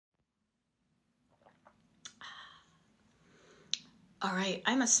All right,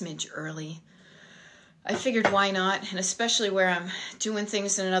 I'm a smidge early. I figured why not, and especially where I'm doing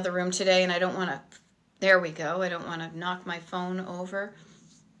things in another room today, and I don't want to, there we go, I don't want to knock my phone over.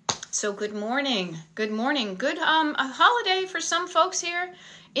 So good morning, good morning. Good a holiday for some folks here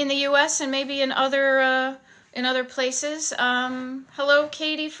in the U.S. and maybe in other places. Hello,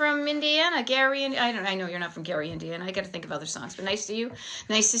 Katie from Indiana. Gary, and I know you're not from Gary, Indiana. I got to think of other songs, but nice to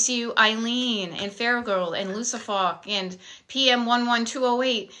see you, Eileen and Fairgirl and Lucifalk and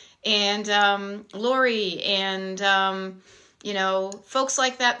PM11208 and Lori and folks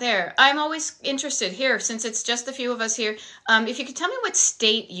like that there. I'm always interested here, since it's just a few of us here. If you could tell me what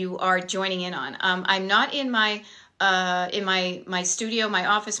state you are joining in on. I'm not in my studio, my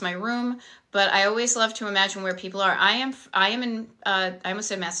office, my room, but I always love to imagine where people are. I am in, I almost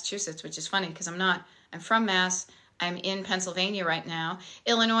said Massachusetts, which is funny because I'm not. I'm from Mass. I'm in Pennsylvania right now.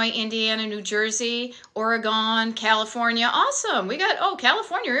 Illinois, Indiana, New Jersey, Oregon, California. Awesome. We got,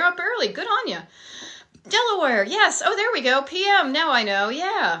 California, you're up early. Good on you. Delaware, yes. Oh, there we go. PM, now I know.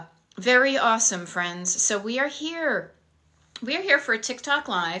 Yeah. Very awesome, friends. So we are here. We are here for a TikTok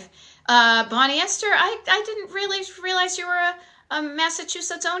Live. Bonnie Esther, I didn't really realize you were a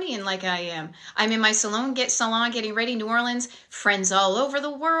Massachusettsonian like I am. I'm in my salon getting ready, New Orleans. Friends all over the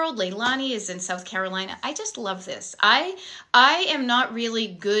world. Leilani is in South Carolina. I just love this. I am not really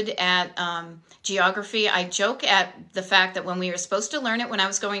good at geography. I joke at the fact that when we were supposed to learn it when I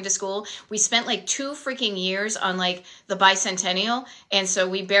was going to school, we spent like 2 freaking years on like the bicentennial, and so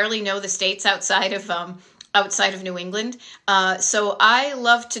we barely know the states outside of New England. So I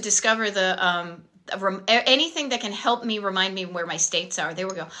love to discover anything that can help me remind me where my states are. There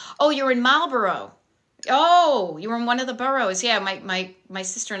we go. Oh, you're in Marlborough. Oh, you were in one of the boroughs. Yeah, my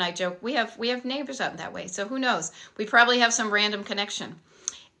sister and I joke. We have neighbors out that way. So who knows? We probably have some random connection.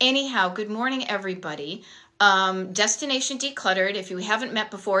 Anyhow, good morning, everybody. Destination Decluttered. If you haven't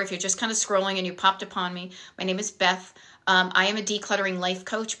met before, if you're just kind of scrolling and you popped upon me, my name is Beth. I am a decluttering life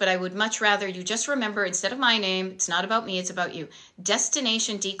coach, but I would much rather you just remember, instead of my name, it's not about me, it's about you.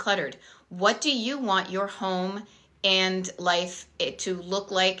 Destination Decluttered. What do you want your home and life to look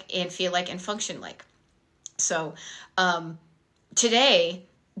like and feel like and function like? So today,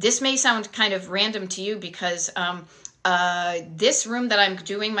 this may sound kind of random to you because this room that I'm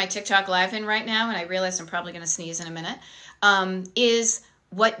doing my TikTok Live in right now, and I realize I'm probably going to sneeze in a minute, is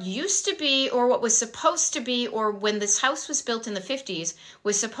what used to be, or what was supposed to be, or when this house was built in the 50s,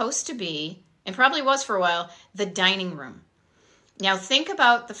 was supposed to be, and probably was for a while, the dining room. Now think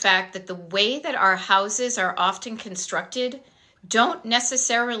about the fact that the way that our houses are often constructed don't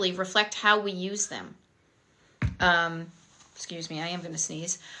necessarily reflect how we use them. Excuse me, I am going to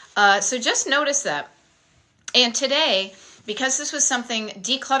sneeze. So just notice that. And today, because this was something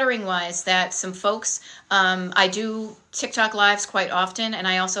decluttering-wise that some folks, I do TikTok Lives quite often, and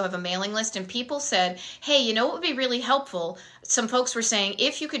I also have a mailing list, and people said, hey, you know what would be really helpful? Some folks were saying,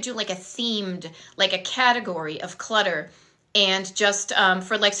 if you could do like a themed, like a category of clutter, and just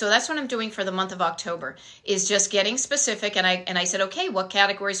for like, so that's what I'm doing for the month of October, is just getting specific. And I said, okay, what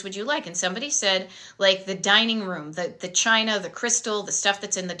categories would you like? And somebody said like the dining room, the china, the crystal, the stuff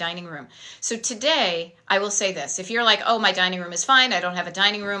that's in the dining room. So today I will say this: if you're like, oh, my dining room is fine, I don't have a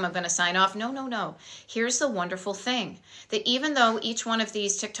dining room, I'm going to sign off. No. Here's the wonderful thing, that even though each one of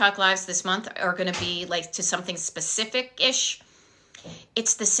these TikTok Lives this month are going to be like to something specific-ish,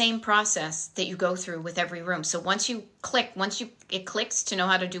 it's the same process that you go through with every room. So once it clicks to know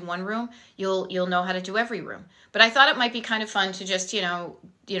how to do one room, you'll know how to do every room. But I thought it might be kind of fun to just,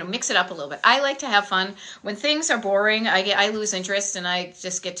 mix it up a little bit. I like to have fun. When things are boring, I lose interest and I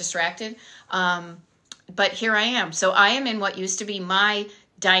just get distracted. But here I am. So I am in what used to be my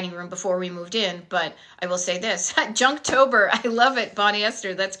dining room before we moved in. But I will say this, Junktober, I love it. Bonnie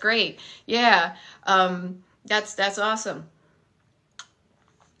Esther, that's great. Yeah, that's awesome.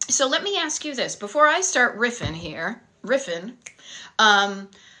 So let me ask you this, before I start riffing,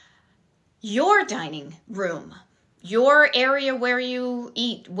 your dining room, your area where you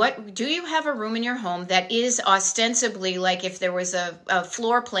eat, do you have a room in your home that is ostensibly, like if there was a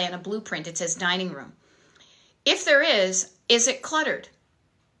floor plan, a blueprint, it says dining room? If there is it cluttered?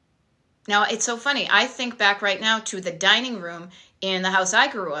 Now, it's so funny. I think back right now to the dining room in the house I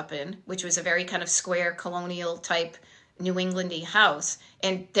grew up in, which was a very kind of square colonial type New Englandy house,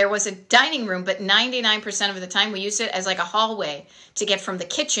 and there was a dining room, but 99% of the time we used it as like a hallway to get from the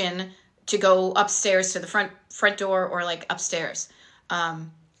kitchen to go upstairs to the front door, or like upstairs.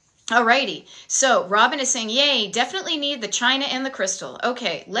 Alrighty, so Robin is saying, yay, definitely need the china and the crystal.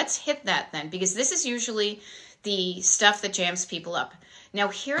 Okay, let's hit that then, because this is usually the stuff that jams people up. Now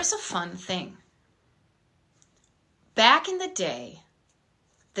here's a fun thing. Back in the day,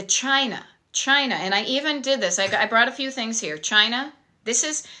 The china, and I even did this. I brought a few things here. China, this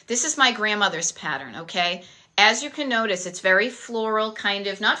is my grandmother's pattern, okay? As you can notice, it's very floral, kind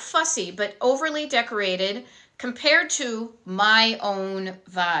of, not fussy, but overly decorated compared to my own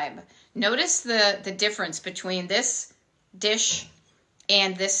vibe. Notice the difference between this dish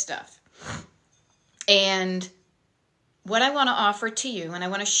and this stuff. And what I want to offer to you, and I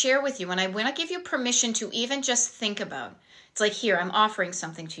want to share with you, and I want to give you permission to even just think about. It's like, here, I'm offering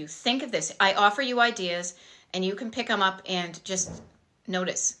something to you. Think of this. I offer you ideas, and you can pick them up and just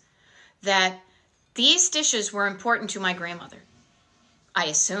notice that these dishes were important to my grandmother. I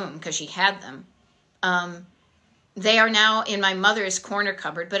assume, because she had them. They are now in my mother's corner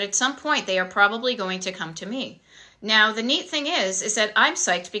cupboard, but at some point they are probably going to come to me. Now, the neat thing is that I'm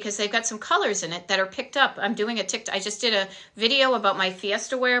psyched because they've got some colors in it that are picked up. I'm doing a TikTok. I just did a video about my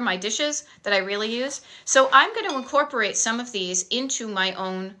Fiestaware, my dishes that I really use. So I'm going to incorporate some of these into my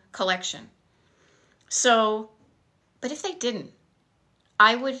own collection. So, but if they didn't,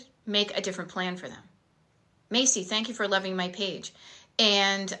 I would make a different plan for them. Macy, thank you for loving my page.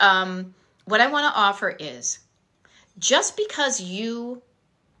 And what I want to offer is, just because you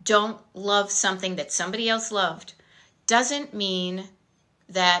don't love something that somebody else loved doesn't mean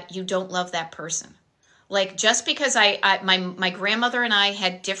that you don't love that person. Like, just because my grandmother and I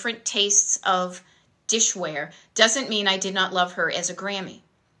had different tastes of dishware doesn't mean I did not love her as a Grammy.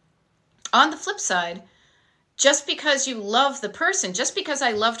 On the flip side, just because you love the person, just because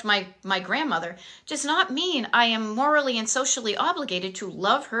I loved my grandmother, does not mean I am morally and socially obligated to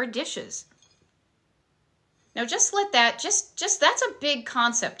love her dishes. Now, just let that, just that's a big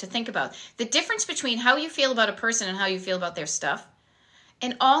concept to think about. The difference between how you feel about a person and how you feel about their stuff.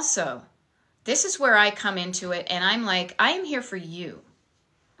 And also, this is where I come into it, and I'm like, I am here for you.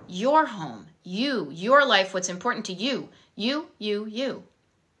 Your home, you, your life, what's important to you. You.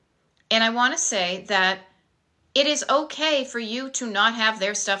 And I want to say that it is okay for you to not have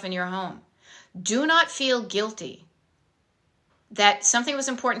their stuff in your home. Do not feel guilty that something was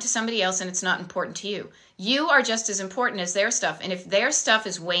important to somebody else and it's not important to you. You are just as important as their stuff. And if their stuff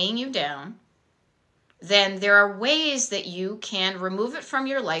is weighing you down, then there are ways that you can remove it from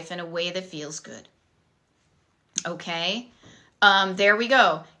your life in a way that feels good. Okay? There we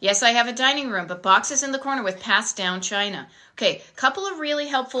go. Yes, I have a dining room, but boxes in the corner with passed down china. Okay, couple of really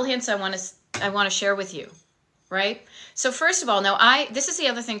helpful hints I want to share with you. Right? So first of all, now this is the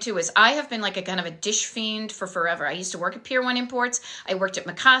other thing too, is I have been like a kind of a dish fiend for forever. I used to work at Pier 1 Imports. I worked at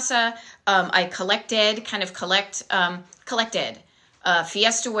Mikasa. I collected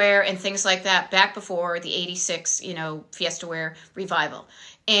Fiestaware and things like that back before the 86, Fiestaware revival.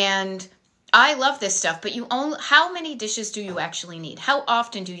 And I love this stuff, but how many dishes do you actually need? How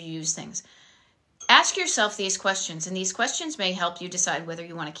often do you use things? Ask yourself these questions, and these questions may help you decide whether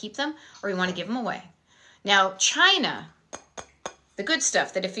you want to keep them or you want to give them away. Now, china, the good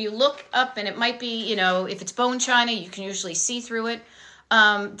stuff that if you look up, and it might be, if it's bone china, you can usually see through it.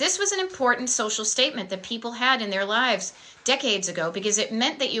 This was an important social statement that people had in their lives decades ago, because it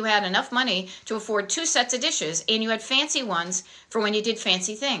meant that you had enough money to afford 2 sets of dishes, and you had fancy ones for when you did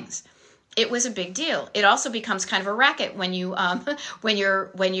fancy things. It was a big deal. It also becomes kind of a racket when you when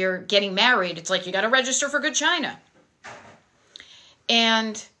you're getting married. It's like you got to register for good china.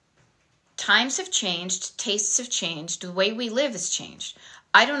 And times have changed, tastes have changed, the way we live has changed.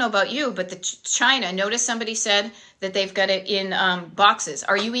 I don't know about you, but the china, notice somebody said that they've got it in boxes.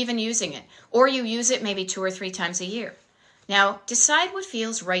 Are you even using it? Or you use it maybe 2 or 3 times a year. Now, decide what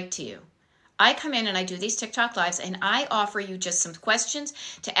feels right to you. I come in and I do these TikTok lives, and I offer you just some questions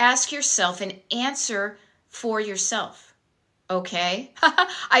to ask yourself and answer for yourself. Okay?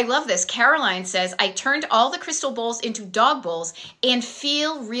 I love this. Caroline says, I turned all the crystal bowls into dog bowls and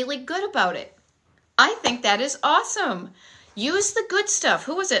feel really good about it. I think that is awesome. Use the good stuff.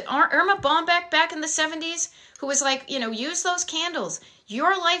 Who was it? Irma Bombeck back in the 70s, who was like, use those candles.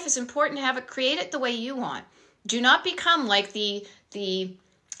 Your life is important to have it. Create it the way you want. Do not become like the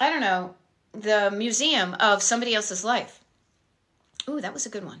museum of somebody else's life. Ooh, that was a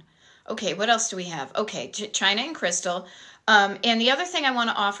good one. Okay, what else do we have? Okay, china and crystal. And the other thing I want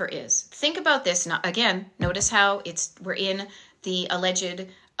to offer is, think about this. Now, again, notice how we're in the alleged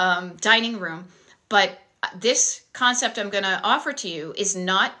dining room, but this concept I'm going to offer to you is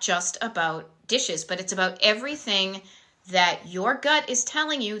not just about dishes, but it's about everything that your gut is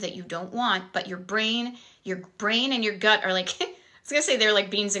telling you that you don't want, but your brain and your gut are like, I was going to say they're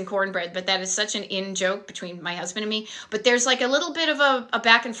like beans and cornbread, but that is such an in joke between my husband and me. But there's like a little bit of a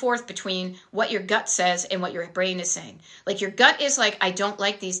back and forth between what your gut says and what your brain is saying. Like your gut is like, I don't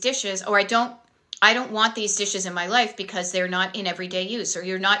like these dishes, or I don't I don't want these dishes in my life because they're not in everyday use, or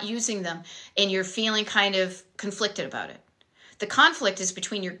you're not using them and you're feeling kind of conflicted about it. The conflict is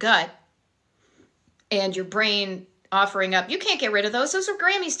between your gut and your brain offering up, you can't get rid of those. Those are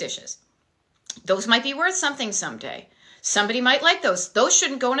Grammy's dishes. Those might be worth something someday. Somebody might like those. Those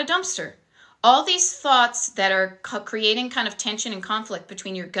shouldn't go in a dumpster. All these thoughts that are creating kind of tension and conflict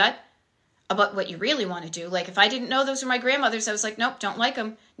between your gut about what you really want to do. Like if I didn't know those were my grandmother's, I was like, nope, don't like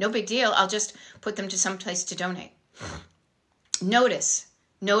them. No big deal. I'll just put them to some place to donate. Notice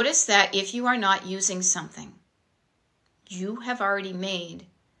that if you are not using something, you have already made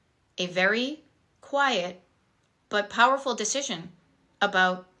a very quiet but powerful decision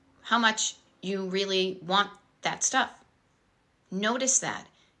about how much you really want that stuff. Notice that.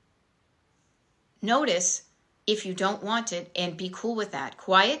 Notice if you don't want it and be cool with that.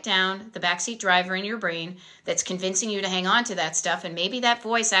 Quiet down the backseat driver in your brain that's convincing you to hang on to that stuff. And maybe that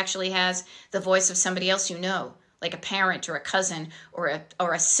voice actually has the voice of somebody else you know, like a parent or a cousin or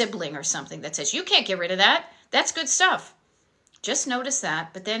a sibling or something that says, you can't get rid of that. That's good stuff. Just notice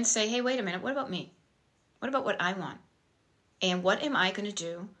that, but then say, hey, wait a minute, what about me? What about what I want? And what am I going to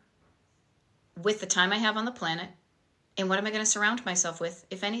do with the time I have on the planet? And what am I going to surround myself with,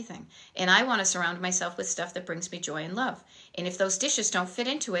 if anything? And I want to surround myself with stuff that brings me joy and love. And if those dishes don't fit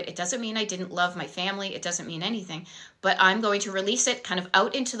into it, it doesn't mean I didn't love my family. It doesn't mean anything. But I'm going to release it kind of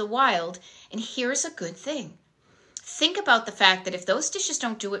out into the wild. And here's a good thing. Think about the fact that if those dishes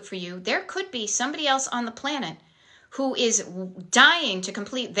don't do it for you, there could be somebody else on the planet who is dying to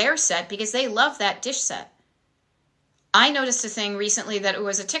complete their set because they love that dish set. I noticed a thing recently that it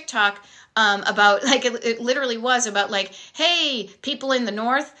was a TikTok about, like, it literally was about, like, hey, people in the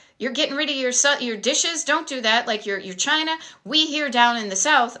North, you're getting rid of your dishes. Don't do that. Like your China. We here down in the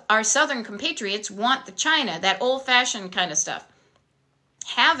South, our Southern compatriots want the China, that old-fashioned kind of stuff.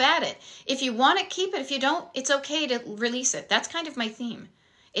 Have at it. If you want it, keep it. If you don't, it's okay to release it. That's kind of my theme.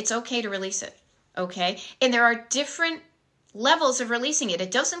 It's okay to release it. Okay? And there are different levels of releasing it.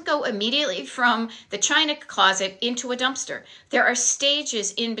 It doesn't go immediately from the china closet into a dumpster. There are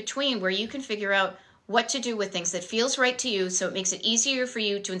stages in between where you can figure out what to do with things that feels right to you, so it makes it easier for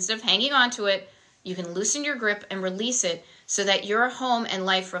you to, instead of hanging on to it, you can loosen your grip and release it so that your home and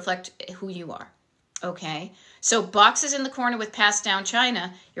life reflect who you are. Okay? So boxes in the corner with passed down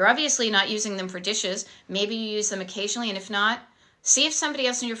china, you're obviously not using them for dishes. Maybe you use them occasionally, and if not, see if somebody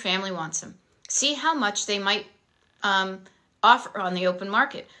else in your family wants them. See how much they might offer on the open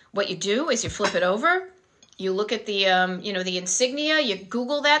market. What you do is you flip it over, you look at the the insignia, you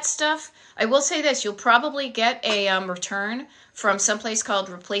Google that stuff. I will say this, you'll probably get a return from someplace called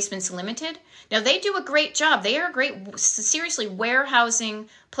Replacements Limited. Now they do a great job. They are a great, seriously, warehousing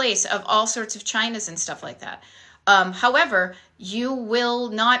place of all sorts of chinas and stuff like that. However, you will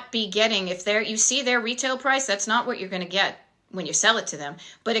not be getting, if you see their retail price, that's not what you're going to get when you sell it to them.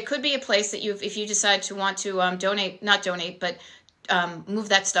 But it could be a place that if you decide to want to move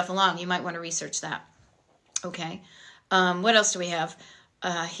that stuff along, you might want to research that. Okay. What else do we have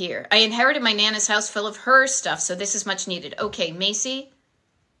here? I inherited my Nana's house full of her stuff, so this is much needed. Okay, Macy,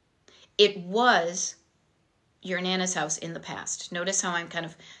 it was your Nana's house in the past. Notice how I'm kind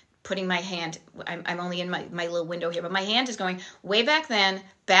of putting my hand, I'm only in my little window here, but my hand is going way back then,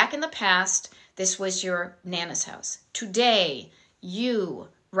 back in the past. This was your Nana's house. Today, you,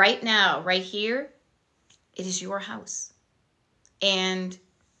 right now, right here, it is your house. And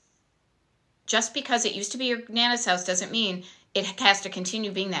just because it used to be your Nana's house doesn't mean it has to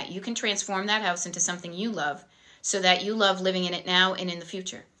continue being that. You can transform that house into something you love so that you love living in it now and in the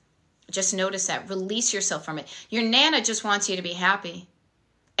future. Just notice that. Release yourself from it. Your Nana just wants you to be happy.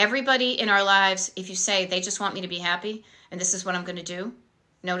 Everybody in our lives, if you say, they just want me to be happy, and this is what I'm going to do,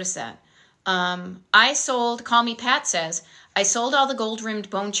 notice that. Call Me Pat says, I sold all the gold-rimmed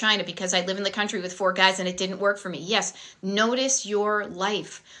bone china because I live in the country with 4 guys and it didn't work for me. Yes, notice your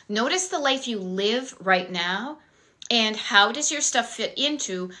life. Notice the life you live right now, and how does your stuff fit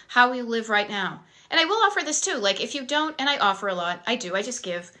into how you live right now. And I will offer this too, like if you don't, and I offer a lot, I do, I just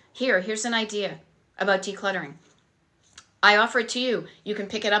give. Here's an idea about decluttering. I offer it to you. You can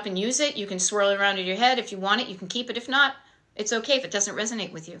pick it up and use it. You can swirl it around in your head. If you want it, you can keep it. If not, it's okay if it doesn't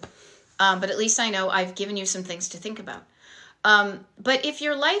resonate with you. But at least I know I've given you some things to think about. But if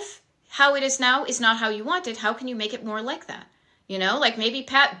your life, how it is now, is not how you want it, how can you make it more like that? You know, like maybe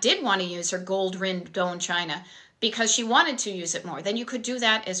Pat did want to use her gold-rimmed bone china because she wanted to use it more. Then you could do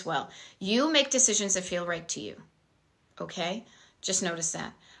that as well. You make decisions that feel right to you. Okay? Just notice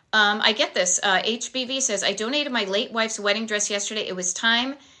that. I get this. HBV says, I donated my late wife's wedding dress yesterday. It was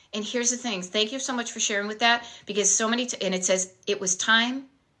time. And here's the thing. Thank you so much for sharing with that, because so many, and it says, it was time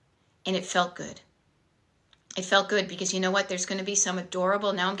and it felt good. It felt good because you know what? There's going to be some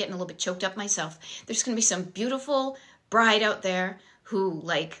adorable, now I'm getting a little bit choked up myself. There's going to be some beautiful bride out there who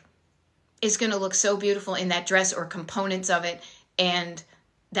like is going to look so beautiful in that dress or components of it. And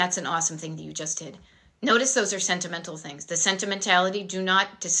that's an awesome thing that you just did. Notice those are sentimental things. The sentimentality, do not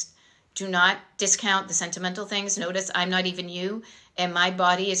discount the sentimental things. Notice I'm not even you, and my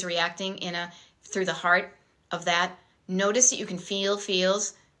body is reacting through the heart of that. Notice that you can feel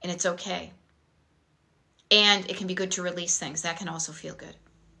feels, and it's okay. And it can be good to release things. That can also feel good.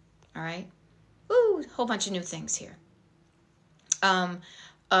 All right? Ooh, a whole bunch of new things here.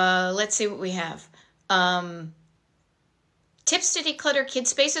 Let's see what we have. Tips to declutter kid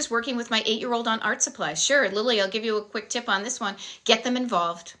spaces, working with my 8-year-old on art supplies. Sure, Lily, I'll give you a quick tip on this one. Get them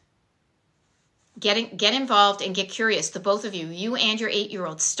involved. Get involved and get curious, the both of you, you and your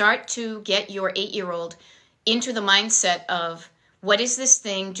 8-year-old. Start to get your 8-year-old into the mindset of, what is this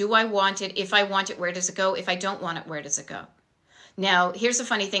thing? Do I want it? If I want it, where does it go? If I don't want it, where does it go? Now, here's the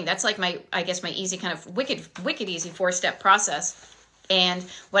funny thing. That's like my easy kind of wicked easy 4-step process. And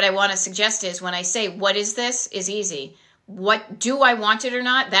what I want to suggest is when I say, what is this, is easy. What do I want it or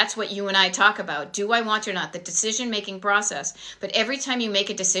not? That's what you and I talk about. Do I want it or not? The decision-making process. But every time you make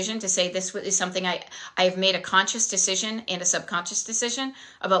a decision to say this is something I've made a conscious decision and a subconscious decision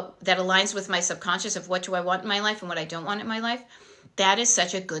about that aligns with my subconscious of what do I want in my life and what I don't want in my life, that is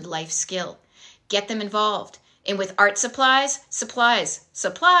such a good life skill. Get them involved. And with art supplies,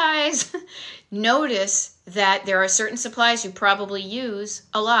 notice that there are certain supplies you probably use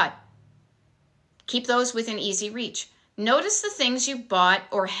a lot. Keep those within easy reach. Notice the things you bought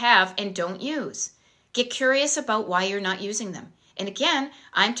or have and don't use. Get curious about why you're not using them. And again,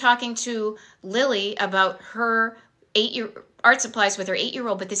 I'm talking to Lily about her art supplies with her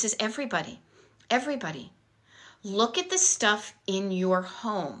 8-year-old, but this is everybody. Everybody. Look at the stuff in your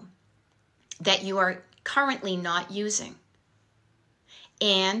home that you are currently not using.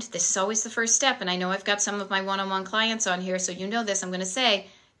 And this is always the first step. And I know I've got some of my one-on-one clients on here, so you know this. I'm going to say,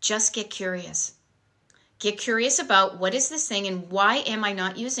 just get curious. Get curious about what is this thing and why am I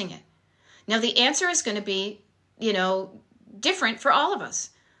not using it? Now, the answer is going to be, different for all of us.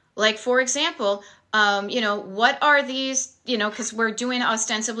 Like, for example, what are these, because we're doing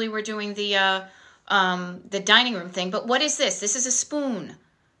the dining room thing, but what is this? This is a spoon,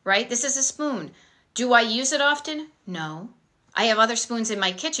 right? This is a spoon. Do I use it often? No. I have other spoons in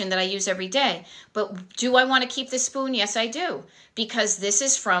my kitchen that I use every day, but do I want to keep this spoon? Yes, I do, because this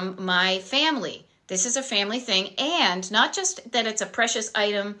is from my family. This is a family thing, and not just that it's a precious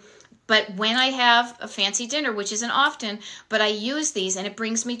item, but when I have a fancy dinner, which isn't often, but I use these and it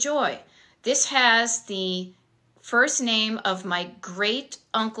brings me joy. This has the first name of my great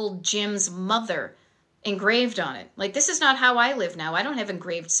uncle Jim's mother engraved on it. Like, this is not how I live now. I don't have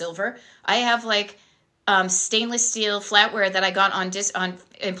engraved silver. I have stainless steel flatware that I got on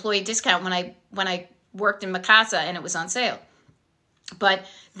employee discount when I worked in Mikasa and it was on sale. But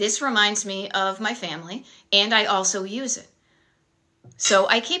this reminds me of my family, and I also use it. So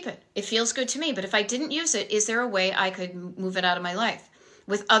I keep it. It feels good to me. But if I didn't use it, is there a way I could move it out of my life?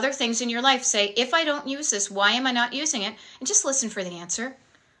 With other things in your life, say, if I don't use this, why am I not using it? And just listen for the answer.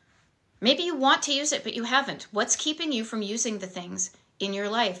 Maybe you want to use it, but you haven't. What's keeping you from using the things in your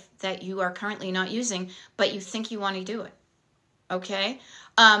life that you are currently not using, but you think you want to do it? Okay?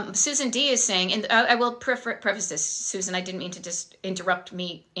 Susan D is saying, and I will preface this, Susan, I didn't mean to just interrupt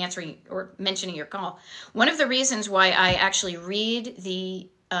me answering or mentioning your call. One of the reasons why I actually read the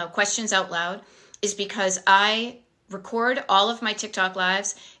questions out loud is because I record all of my TikTok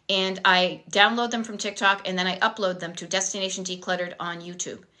lives and I download them from TikTok and then I upload them to Destination Decluttered on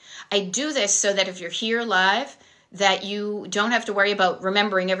YouTube. I do this so that if you're here live, that you don't have to worry about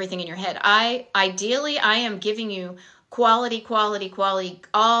remembering everything in your head. Ideally, I am giving you quality,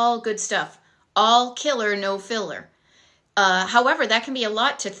 all good stuff, all killer, no filler. However, that can be a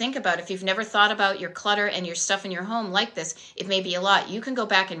lot to think about. If you've never thought about your clutter and your stuff in your home like this, it may be a lot. You can go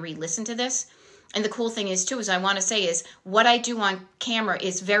back and re-listen to this. And the cool thing is, too, is I want to say is what I do on camera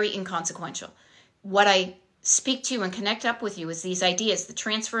is very inconsequential. What I speak to you and connect up with you is these ideas, the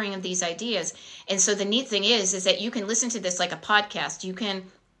transferring of these ideas. And so the neat thing is that you can listen to this like a podcast. You can,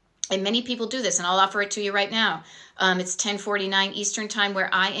 and many people do this, and I'll offer it to you right now. It's 10:49 Eastern time where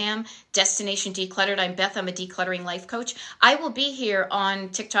I am, Destination Decluttered. I'm Beth. I'm a decluttering life coach. I will be here on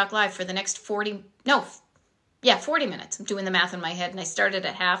TikTok Live for the next 40 minutes. I'm doing the math in my head, and I started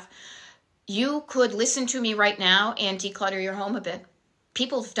at half. You could listen to me right now and declutter your home a bit.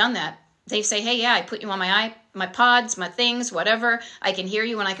 People have done that. They say, hey, yeah, I put you on my pods, my things, whatever. I can hear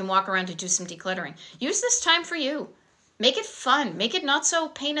you and I can walk around to do some decluttering. Use this time for you. Make it fun. Make it not so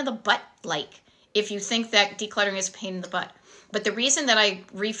pain in the butt like. if you think that decluttering is a pain in the butt. But the reason that I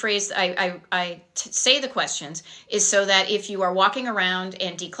rephrase, say the questions is so that if you are walking around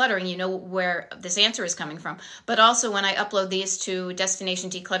and decluttering, you know where this answer is coming from. But also when I upload these to Destination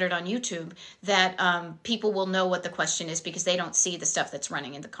Decluttered on YouTube, that people will know what the question is because they don't see the stuff that's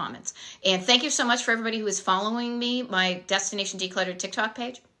running in the comments. And thank you so much for everybody who is following me, my Destination Decluttered TikTok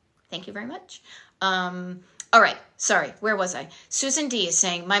page. Thank you very much. All right, sorry, where was I? Susan D is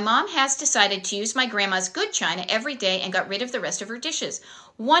saying, my mom has decided to use my grandma's good china every day and got rid of the rest of her dishes.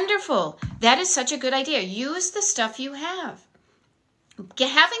 Wonderful. That is such a good idea. Use the stuff you have.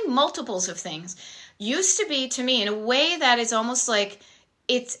 Having multiples of things used to be, to me, in a way that is almost like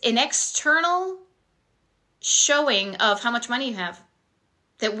it's an external showing of how much money you have.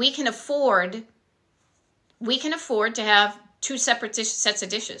 That we can afford to have two separate sets of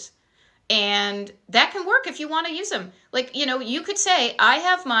dishes. And that can work if you want to use them. Like, you know, you could say, I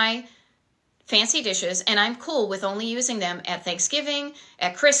have my fancy dishes and I'm cool with only using them at Thanksgiving,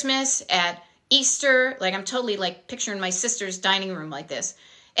 at Christmas, at Easter. Like, I'm totally like picturing my sister's dining room like this.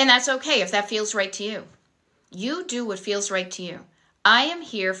 And that's okay if that feels right to you. You do what feels right to you. I am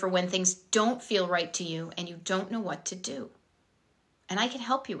here for when things don't feel right to you and you don't know what to do. And I can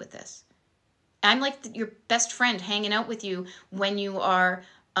help you with this. I'm like your best friend hanging out with you when you are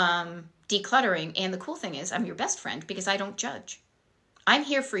decluttering. And the cool thing is I'm your best friend because I don't judge. I'm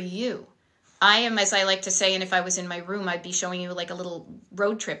here for you. I am, as I like to say, and if I was in my room, I'd be showing you like a little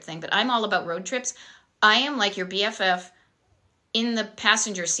road trip thing, but I'm all about road trips. I am like your BFF in the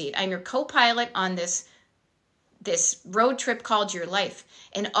passenger seat. I'm your co-pilot on this road trip called your life.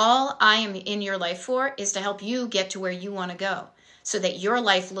 And all I am in your life for is to help you get to where you want to go so that your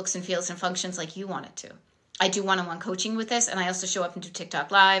life looks and feels and functions like you want it to. I do one-on-one coaching with this, and I also show up and do TikTok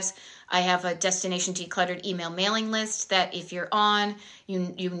lives. I have a Destination Decluttered email mailing list that if you're on,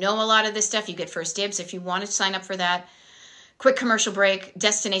 you know a lot of this stuff. You get first dibs if you want to sign up for that. Quick commercial break,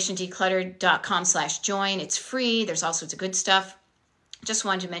 destinationdecluttered.com/join. It's free. There's all sorts of good stuff. Just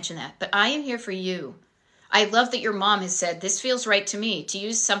wanted to mention that. But I am here for you. I love that your mom has said, this feels right to me, to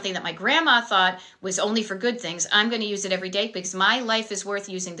use something that my grandma thought was only for good things. I'm going to use it every day because my life is worth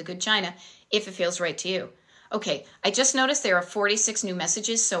using the good china if it feels right to you. Okay, I just noticed there are 46 new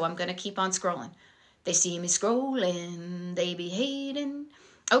messages, so I'm going to keep on scrolling. They see me scrolling, they be hating.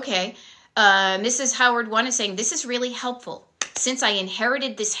 Okay, Mrs. Howard 1 is saying, this is really helpful since I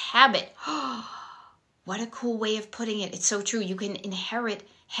inherited this habit. What a cool way of putting it. It's so true. You can inherit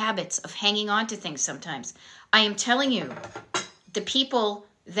habits of hanging on to things sometimes. I am telling you, the people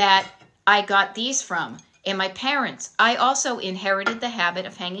that I got these from and my parents, I also inherited the habit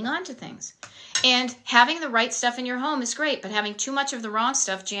of hanging on to things. And having the right stuff in your home is great, but having too much of the wrong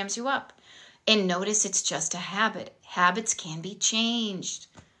stuff jams you up. And notice it's just a habit. Habits can be changed.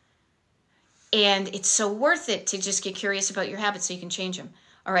 And it's so worth it to just get curious about your habits so you can change them.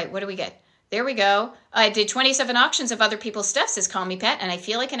 All right, what do we get? There we go. I did 27 auctions of other people's stuff, says Call Me Pet, and I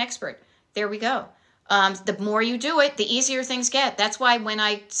feel like an expert. There we go. The more you do it, the easier things get. That's why when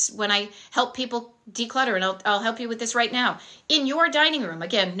I help people declutter, and I'll help you with this right now, in your dining room,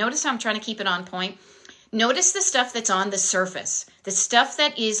 again, notice how I'm trying to keep it on point. Notice the stuff that's on the surface. The stuff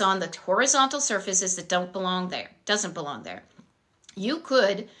that is on the horizontal surfaces that doesn't belong there. You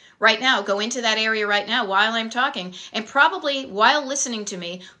could, right now, go into that area right now while I'm talking, and probably while listening to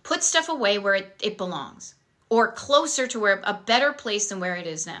me, put stuff away where it belongs, or closer to where a better place than where it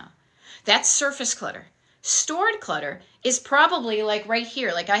is now. That's surface clutter. Stored clutter is probably like right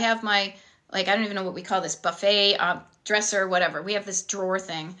here. Like I have my, I don't even know what we call this, buffet, dresser, whatever. We have this drawer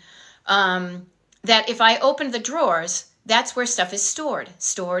thing that if I open the drawers, that's where stuff is stored.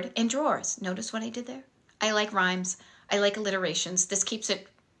 Stored in drawers. Notice what I did there? I like rhymes. I like alliterations. This keeps it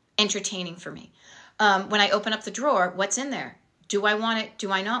entertaining for me. When I open up the drawer, what's in there? Do I want it?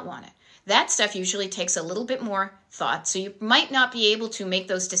 Do I not want it? That stuff usually takes a little bit more thought. So you might not be able to make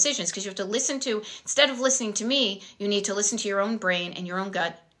those decisions because you have to listen to, instead of listening to me, you need to listen to your own brain and your own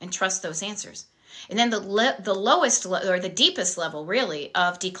gut and trust those answers. And then the lowest or the deepest level really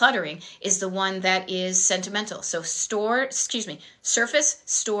of decluttering is the one that is sentimental. So surface,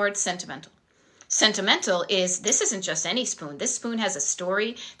 stored, sentimental. Sentimental is, this isn't just any spoon. This spoon has a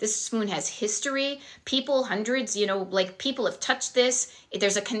story. This spoon has history. People, hundreds, like people have touched this.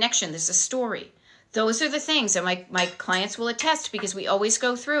 There's a connection. There's a story. Those are the things that my clients will attest because we always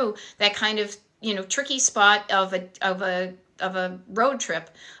go through that kind of, tricky spot of a road trip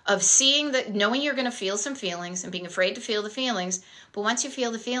of seeing that, knowing you're going to feel some feelings and being afraid to feel the feelings. But once you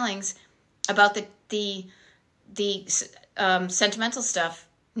feel the feelings about the sentimental stuff,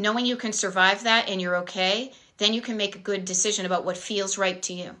 knowing you can survive that and you're okay, then you can make a good decision about what feels right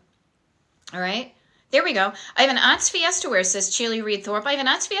to you. All right. There we go. I have an Aunt's Fiesta wear, says Chili Reed Thorpe. I have an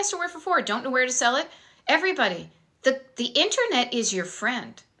Aunt's Fiesta wear for 4. Don't know where to sell it. Everybody, the internet is your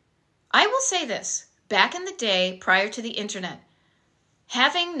friend. I will say this. Back in the day, prior to the internet,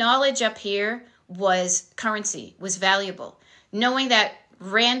 having knowledge up here was currency, was valuable. Knowing that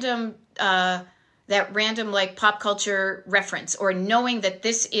random like pop culture reference, or knowing that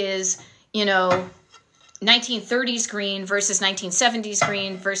this is, 1930s green versus 1970s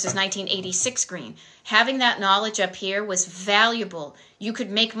green versus 1986 green. Having that knowledge up here was valuable. You could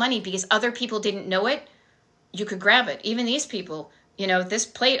make money because other people didn't know it. You could grab it. Even these people, this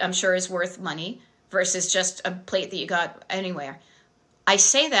plate I'm sure is worth money versus just a plate that you got anywhere. I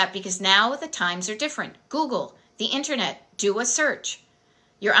say that because now the times are different. Google, the internet, do a search.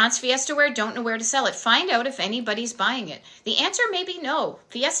 Your Aunt's Fiesta wear, don't know where to sell it. Find out if anybody's buying it. The answer may be no.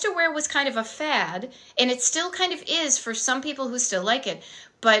 Fiesta wear was kind of a fad, and it still kind of is for some people who still like it,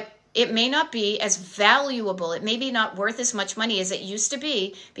 but it may not be as valuable. It may be not worth as much money as it used to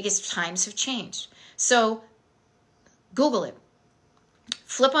be because times have changed. So Google it.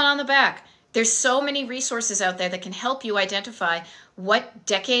 Flip on the back. There's so many resources out there that can help you identify what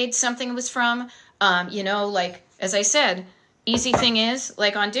decade something was from. Like, as I said, easy thing is,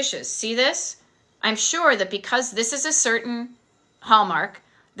 like on dishes. See this? I'm sure that because this is a certain hallmark,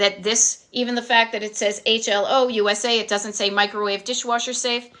 that this, even the fact that it says HLO USA, it doesn't say microwave dishwasher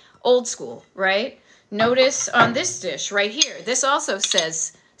safe, old school, right? Notice on this dish right here, this also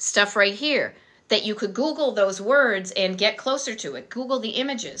says stuff right here that you could Google those words and get closer to it. Google the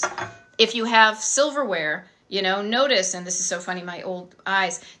images. If you have silverware, notice, and this is so funny, my old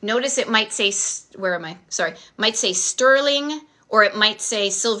eyes, notice it might say, might say sterling, or it might say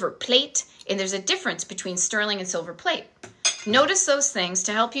silver plate, and there's a difference between sterling and silver plate. Notice those things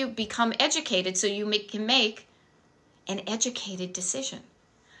to help you become educated so you can make an educated decision.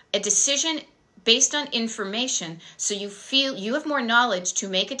 A decision based on information so you feel you have more knowledge to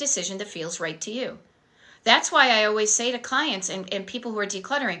make a decision that feels right to you. That's why I always say to clients and people who are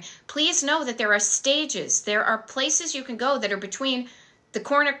decluttering, please know that there are stages. There are places you can go that are between the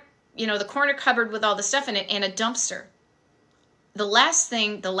corner cupboard with all the stuff in it and a dumpster. The last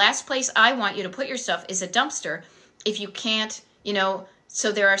place I want you to put your stuff is a dumpster if you can't,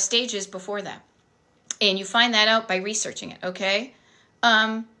 so there are stages before that. And you find that out by researching it, okay?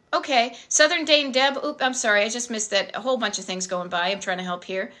 Okay, Southern Dane Deb, I'm sorry, I just missed that. A whole bunch of things going by. I'm trying to help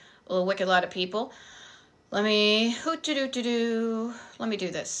here. A little wicked lot of people. Let me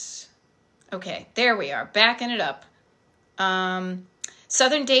do this. Okay, there we are, backing it up.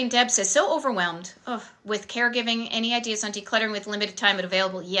 Southern Dane Deb says, so overwhelmed with caregiving. Any ideas on decluttering with limited time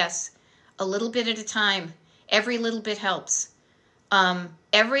available? Yes, a little bit at a time. Every little bit helps.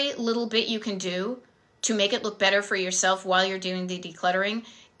 Every little bit you can do to make it look better for yourself while you're doing the decluttering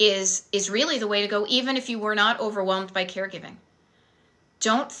is really the way to go, even if you were not overwhelmed by caregiving.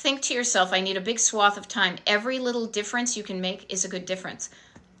 Don't think to yourself, I need a big swath of time. Every little difference you can make is a good difference.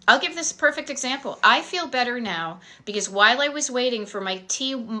 I'll give this a perfect example. I feel better now because while I was waiting for my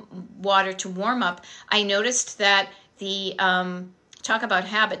tea water to warm up, I noticed that talk about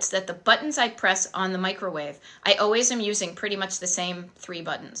habits, that the buttons I press on the microwave, I always am using pretty much the same 3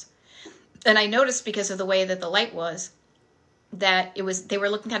 buttons. And I noticed because of the way that the light was, that they were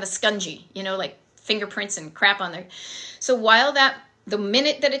looking kind of scungy, like fingerprints and crap on there. So the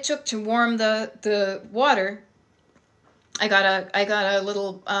minute that it took to warm the water, I got a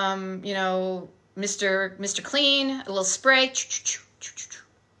little Mr. Clean, a little spray,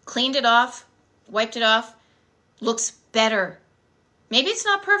 cleaned it off, wiped it off. Looks better. Maybe it's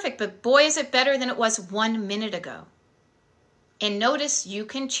not perfect, but boy, is it better than it was 1 minute ago. And notice you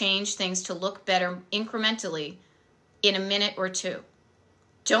can change things to look better incrementally in a minute or 2.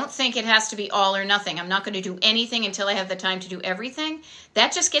 Don't think it has to be all or nothing. I'm not going to do anything until I have the time to do everything.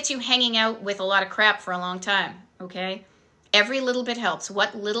 That just gets you hanging out with a lot of crap for a long time, okay? Every little bit helps.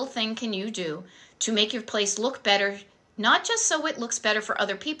 What little thing can you do to make your place look better, not just so it looks better for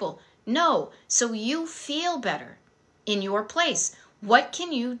other people, no, so you feel better in your place. What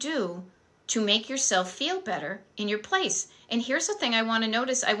can you do to make yourself feel better in your place? And here's the thing I want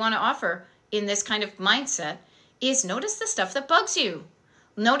to offer in this kind of mindset is notice the stuff that bugs you.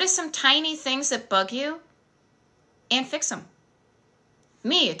 Notice some tiny things that bug you and fix them.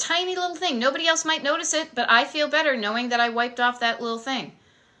 Me, a tiny little thing. Nobody else might notice it, but I feel better knowing that I wiped off that little thing.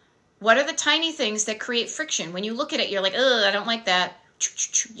 What are the tiny things that create friction? When you look at it, you're like, ugh, I don't like that.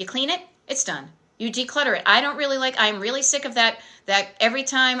 You clean it, it's done. You declutter it. I'm really sick of that every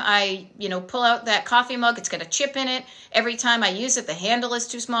time I, pull out that coffee mug, it's got a chip in it. Every time I use it, the handle is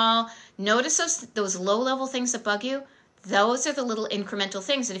too small. Notice those low-level things that bug you. Those are the little incremental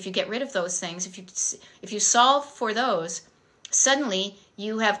things. And if you get rid of those things, if you solve for those, suddenly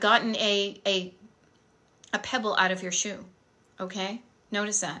you have gotten a pebble out of your shoe. Okay?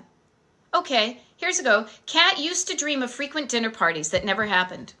 Notice that. Okay, here's a go. Kat used to dream of frequent dinner parties that never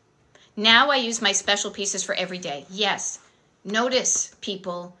happened. Now I use my special pieces for every day. Yes. Notice,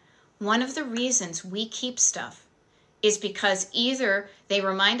 people, one of the reasons we keep stuff is because either they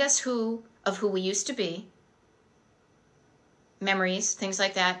remind us of who we used to be, memories, things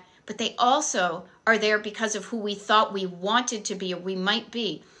like that, but they also are there because of who we thought we wanted to be or we might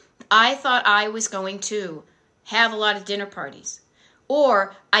be. I thought I was going to have a lot of dinner parties.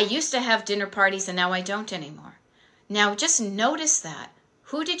 Or I used to have dinner parties and now I don't anymore. Now just notice that.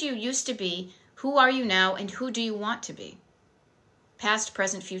 Who did you used to be? Who are you now? And who do you want to be? Past,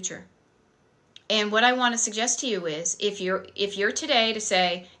 present, future. And what I want to suggest to you is if you're today to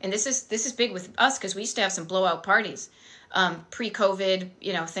say, and this is big with us because we used to have some blowout parties,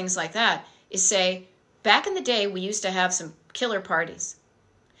 pre-COVID, things like that, is say, back in the day we used to have some killer parties.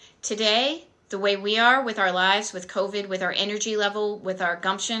 Today, the way we are with our lives, with COVID, with our energy level, with our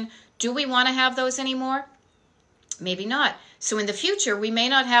gumption, do we want to have those anymore? Maybe not. So in the future, we may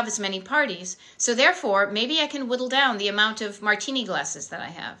not have as many parties. So therefore, maybe I can whittle down the amount of martini glasses that I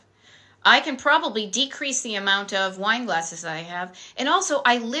have. I can probably decrease the amount of wine glasses that I have. And also,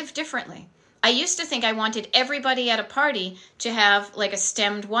 I live differently. I used to think I wanted everybody at a party to have like a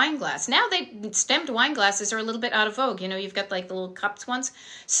stemmed wine glass. Now stemmed wine glasses are a little bit out of vogue. You've got like the little cups ones.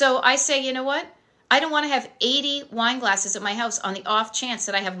 So I say, you know what? I don't want to have 80 wine glasses at my house on the off chance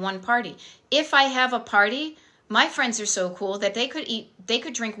that I have one party. If I have a party, my friends are so cool that they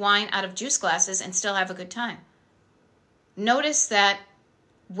could drink wine out of juice glasses and still have a good time. Notice that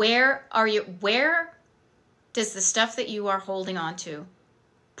where does the stuff that you are holding on to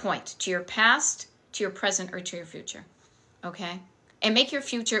point? To your past, to your present, or to your future? Okay? And make your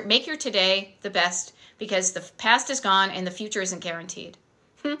today the best, because the past is gone and the future isn't guaranteed.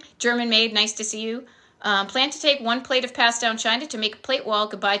 German maid, nice to see you. Plan to take one plate of passed down china to make a plate wall.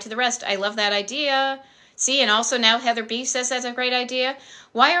 Goodbye to the rest. I love that idea. See, and also now Heather B says that's a great idea.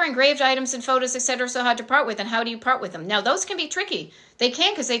 Why are engraved items and photos, etc. so hard to part with, and how do you part with them? Now, those can be tricky. They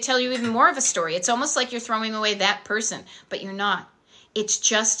can, because they tell you even more of a story. It's almost like you're throwing away that person, but you're not. It's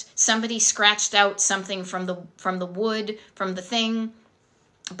just somebody scratched out something from the wood, from the thing,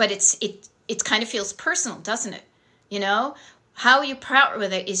 but it kind of feels personal, doesn't it? How you part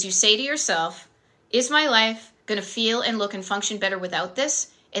with it is you say to yourself, is my life going to feel and look and function better without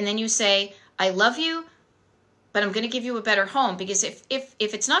this? And then you say, I love you, but I'm going to give you a better home, because if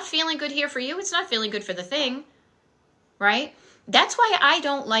it's not feeling good here for you, it's not feeling good for the thing, right? That's why I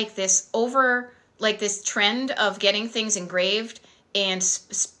don't like this this trend of getting things engraved and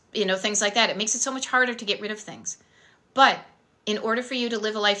things like that. It makes it so much harder to get rid of things. But in order for you to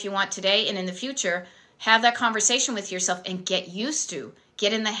live a life you want today and in the future, have that conversation with yourself and get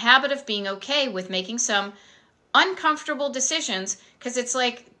in the habit of being okay with making some uncomfortable decisions, because it's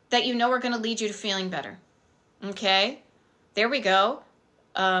like that are going to lead you to feeling better. Okay, there we go.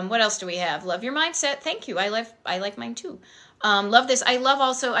 What else do we have? Love your mindset. Thank you. I like mine too. Love this. I love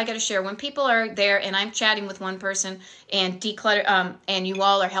also, I got to share, when people are there and I'm chatting with one person and declutter, and you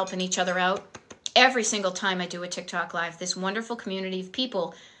all are helping each other out. Every single time I do a TikTok live, this wonderful community of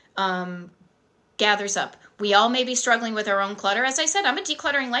people gathers up. We all may be struggling with our own clutter. As I said, I'm a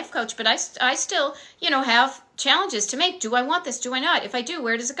decluttering life coach, but I still, have challenges to make. Do I want this? Do I not? If I do,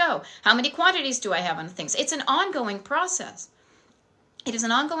 where does it go? How many quantities do I have on things? It's an ongoing process. It is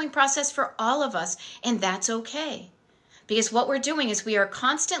an ongoing process for all of us, and that's okay. Because what we're doing is we are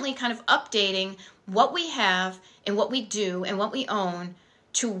constantly kind of updating what we have and what we do and what we own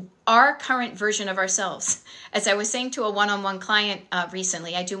to our current version of ourselves. As I was saying to a one-on-one client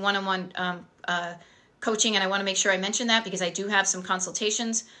recently, I do one-on-one coaching, and I want to make sure I mention that because I do have some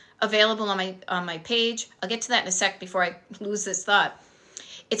consultations available on my page. I'll get to that in a sec before I lose this thought.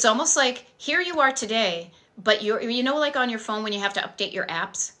 It's almost like here you are today, but like on your phone when you have to update your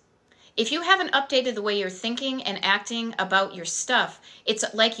apps. If you haven't updated the way you're thinking and acting about your stuff, it's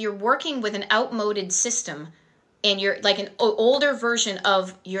like you're working with an outmoded system, and you're like an older version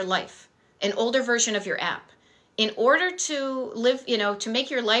of your life, an older version of your app. In order to live, to make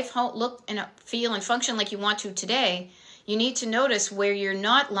your life look and feel and function like you want to today, you need to notice where you're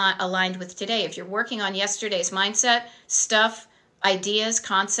not aligned with today. If you're working on yesterday's mindset, stuff, ideas,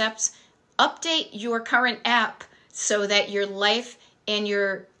 concepts, update your current app so that your life and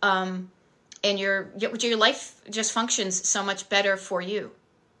your life just functions so much better for you.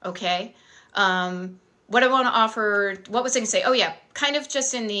 Okay? what I want to offer, what was I going to say? Oh yeah, kind of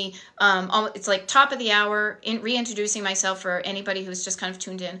just in the, it's like top of the hour, reintroducing myself for anybody who's just kind of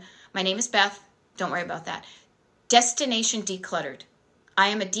tuned in. My name is Beth. Don't worry about that. Destination Decluttered. I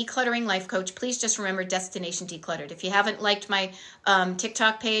am a decluttering life coach. Please just remember Destination Decluttered. If you haven't liked my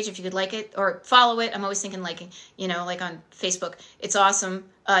TikTok page, if you could like it or follow it, I'm always thinking liking, like on Facebook. It's awesome.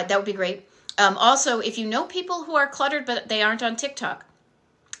 That would be great. Also, if you know people who are cluttered but they aren't on TikTok,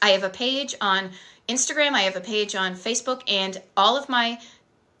 I have a page on Instagram. I have a page on Facebook, and all of my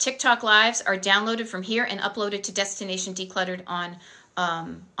TikTok lives are downloaded from here and uploaded to Destination Decluttered on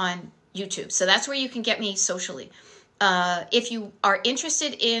YouTube. So that's where you can get me socially. If you are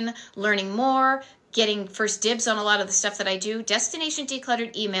interested in learning more, getting first dibs on a lot of the stuff that I do, Destination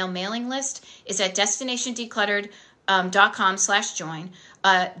Decluttered email mailing list is at destinationdecluttered.com/join.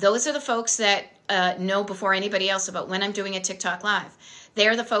 Those are the folks that know before anybody else about when I'm doing a TikTok live.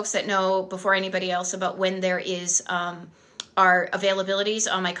 They're the folks that know before anybody else about when there is our availabilities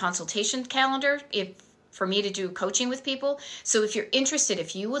on my consultation calendar for me to do coaching with people. So if you're interested,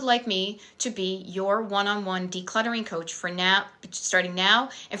 if you would like me to be your one-on-one decluttering coach for now, starting now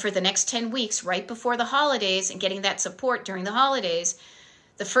and for the next 10 weeks right before the holidays and getting that support during the holidays,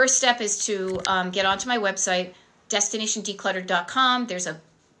 the first step is to get onto my website, destinationdecluttered.com. There's a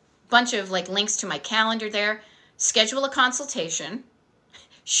bunch of links to my calendar there. Schedule a consultation,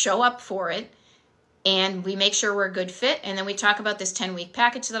 show up for it, and we make sure we're a good fit. And then we talk about this 10-week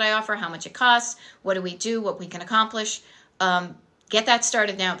package that I offer, how much it costs, what do we do, what we can accomplish. Get that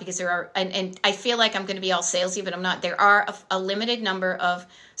started now, because there are, and I feel like I'm going to be all salesy, but I'm not. There are a limited number of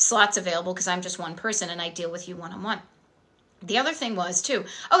slots available because I'm just one person and I deal with you one-on-one. The other thing was too,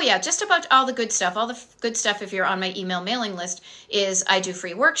 just about all the good stuff. All the good stuff, if you're on my email mailing list, is I do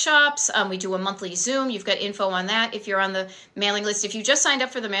free workshops. We do a monthly Zoom. You've got info on that if you're on the mailing list. If you just signed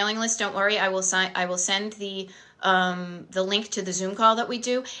up for the mailing list, don't worry. I will send the link to the Zoom call that we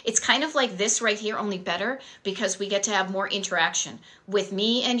do. It's kind of like this right here, only better, because we get to have more interaction with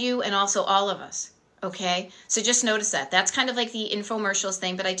me and you, and also all of us. Okay, so just notice that. That's kind of like the infomercials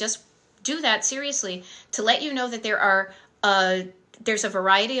thing, but I just do that seriously to let you know that there's a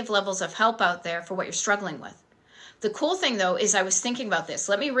variety of levels of help out there for what you're struggling with. The cool thing, though, is I was thinking about this.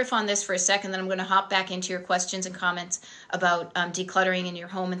 Let me riff on this for a second, then I'm going to hop back into your questions and comments about decluttering in your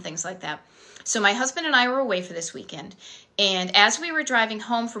home and things like that. So my husband and I were away for this weekend, and as we were driving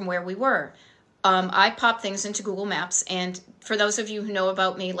home from where we were, I popped things into Google Maps, and for those of you who know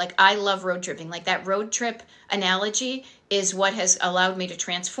about me, I love road tripping. That road trip analogy is what has allowed me to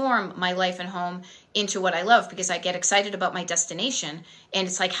transform my life and home into what I love, because I get excited about my destination, and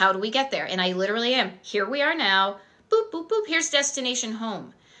it's like, how do we get there? And I literally am. Here we are now. Boop, boop, boop. Here's destination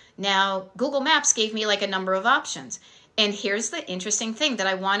home. Now, Google Maps gave me a number of options. And here's the interesting thing that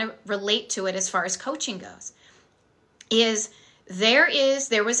I want to relate to it as far as coaching goes, is there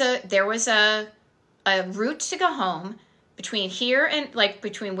was a route to go home between here and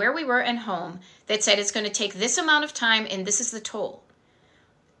between where we were and home that said it's going to take this amount of time and this is the toll.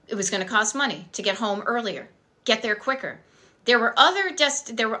 It was going to cost money to get home earlier, get there quicker. There were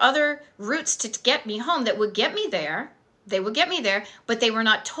other routes to get me home that would get me there. They would get me there, but they were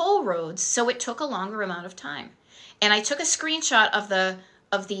not toll roads, so it took a longer amount of time. And I took a screenshot of the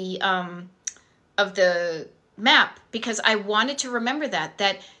map because I wanted to remember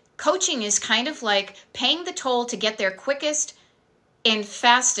that coaching is kind of like paying the toll to get there quickest and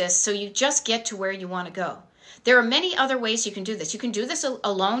fastest, so you just get to where you want to go. There are many other ways you can do this. You can do this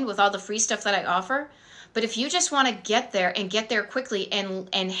alone with all the free stuff that I offer, but if you just want to get there and get there quickly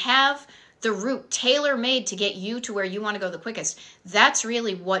and have the route tailor-made to get you to where you want to go the quickest, that's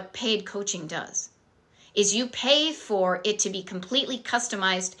really what paid coaching does. Is you pay for it to be completely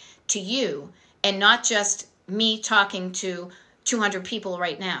customized to you and not just me talking to 200 people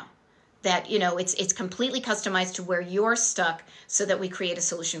right now. That, it's completely customized to where you're stuck so that we create a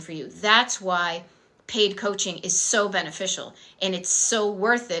solution for you. That's why paid coaching is so beneficial, and it's so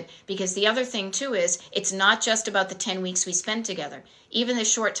worth it, because the other thing too is it's not just about the 10 weeks we spend together. Even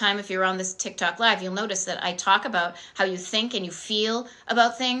this short time, if you're on this TikTok live, you'll notice that I talk about how you think and you feel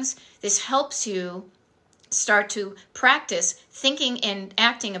about things. This helps you start to practice thinking and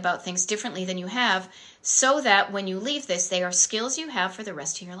acting about things differently than you have, so that when you leave this, they are skills you have for the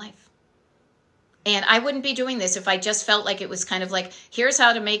rest of your life. And I wouldn't be doing this if I just felt like it was kind of like, here's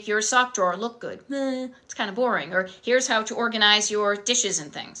how to make your sock drawer look good. It's kind of boring. Or here's how to organize your dishes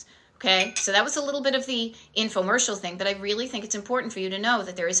and things. Okay, so that was a little bit of the infomercial thing, but I really think it's important for you to know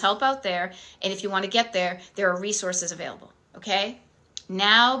that there is help out there, and if you want to get there, there are resources available. Okay,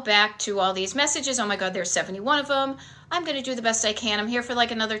 now back to all these messages. Oh my God, there's 71 of them. I'm going to do the best I can. I'm here for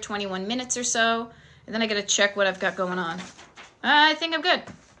another 21 minutes or so, and And then I got to check what I've got going on. I think I'm good.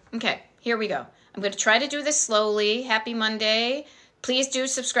 Okay, here we go. I'm going to try to do this slowly. Happy Monday. Please do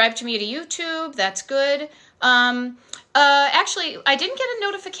subscribe to me to YouTube. That's good. Actually, I didn't get a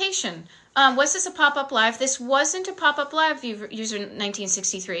notification. Was this a pop-up live? This wasn't a pop-up live, user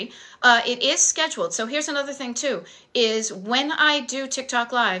 1963. It is scheduled. So here's another thing too, is when I do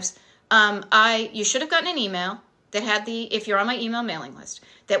TikTok lives, you should have gotten an email that had if you're on my email mailing list,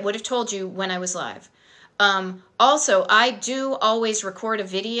 that would have told you when I was live. Also, I do always record a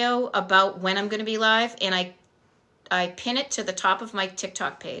video about when I'm going to be live, and I pin it to the top of my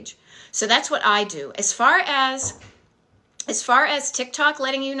TikTok page. So that's what I do. As far as TikTok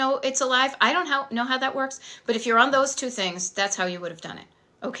letting you know it's alive, I don't know how that works. But if you're on those two things, that's how you would have done it.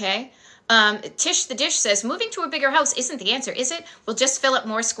 Okay? Tish the Dish says, moving to a bigger house isn't the answer, is it? We'll just fill up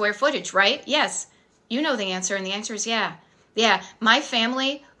more square footage, right? Yes. You know the answer, and the answer is yeah. Yeah. My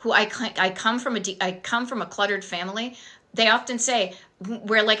family, who I come from a cluttered family, they often say,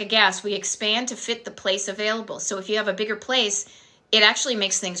 we're like a gas. We expand to fit the place available. So if you have a bigger place, it actually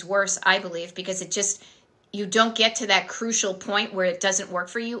makes things worse, I believe, because you don't get to that crucial point where it doesn't work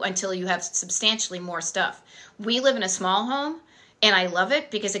for you until you have substantially more stuff. We live in a small home, and I love it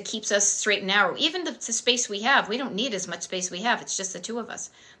because it keeps us straight and narrow. Even the space we have, we don't need as much space we have. It's just the two of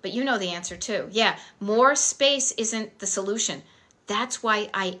us. But you know the answer too. Yeah, more space isn't the solution. That's why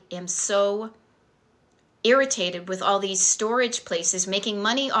I am so irritated with all these storage places making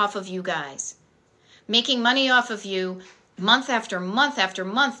money off of you guys. Making money off of you month after month after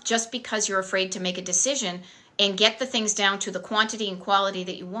month just because you're afraid to make a decision and get the things down to the quantity and quality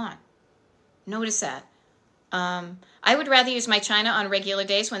that you want. Notice that. I would rather use my china on regular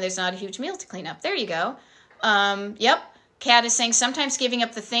days when there's not a huge meal to clean up. There you go. Yep. Kat is saying sometimes giving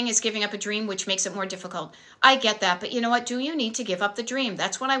up the thing is giving up a dream, which makes it more difficult. I get that. But you know what? Do you need to give up the dream?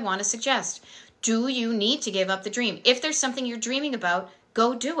 That's what I want to suggest. Do you need to give up the dream? If there's something you're dreaming about,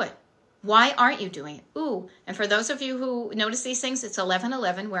 go do it. Why aren't you doing it? Ooh, and for those of you who notice these things, it's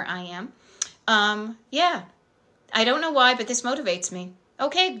 11:11 where I am. Yeah, I don't know why, but this motivates me.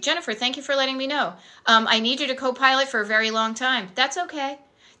 Okay, Jennifer, thank you for letting me know. I need you to co-pilot for a very long time. That's okay.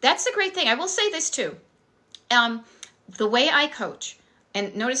 That's the great thing. I will say this too. The way I coach,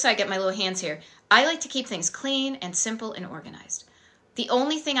 and notice I get my little hands here, I like to keep things clean and simple and organized. The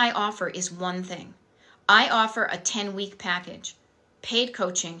only thing I offer is one thing. I offer a 10-week package, paid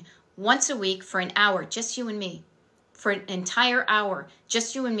coaching, once a week for an hour, just you and me. For an entire hour,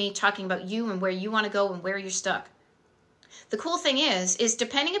 just you and me talking about you and where you want to go and where you're stuck. The cool thing is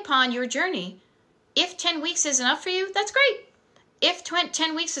depending upon your journey, if 10 weeks is enough for you, that's great. If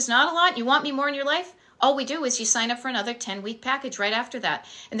 10 weeks is not a lot, you want me more in your life, all we do is you sign up for another 10-week package right after that.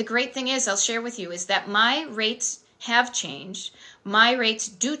 And the great thing is, I'll share with you, is that my rates have changed. My rates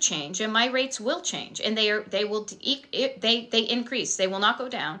do change, and my rates will change. And they increase. They will not go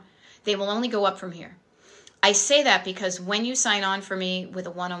down. They will only go up from here. I say that because when you sign on for me with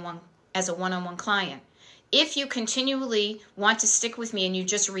as a one-on-one client, if you continually want to stick with me and you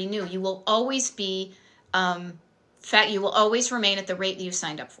just renew, you will always be you will always remain at the rate that you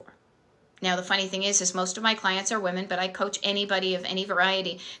signed up for. Now, the funny thing is most of my clients are women, but I coach anybody of any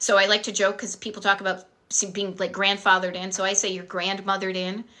variety. So I like to joke because people talk about being like grandfathered in. So I say you're grandmothered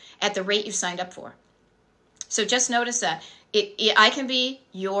in at the rate you signed up for. So just notice that. I can be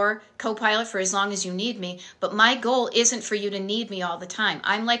your co-pilot for as long as you need me, but my goal isn't for you to need me all the time.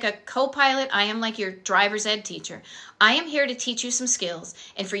 I'm like a co-pilot. I am like your driver's ed teacher. I am here to teach you some skills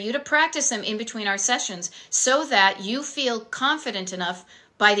and for you to practice them in between our sessions so that you feel confident enough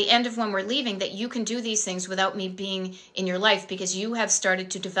by the end of when we're leaving that you can do these things without me being in your life because you have started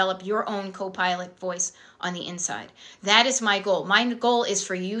to develop your own co-pilot voice on the inside. That is my goal. My goal is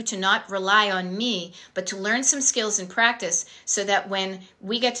for you to not rely on me, but to learn some skills and practice so that when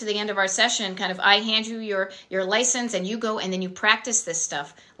we get to the end of our session, kind of I hand you your license and you go and then you practice this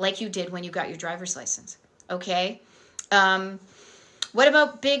stuff like you did when you got your driver's license. Okay? What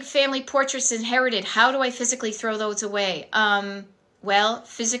about big family portraits inherited? How do I physically throw those away? Well,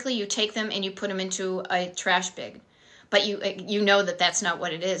 physically you take them and you put them into a trash bin. But you know that that's not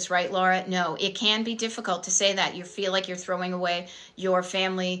what it is, right, Laura? No, it can be difficult to say that. You feel like you're throwing away your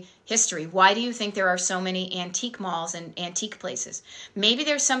family history. Why do you think there are so many antique malls and antique places? Maybe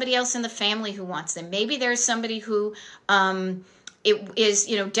there's somebody else in the family who wants them. Maybe there's somebody who is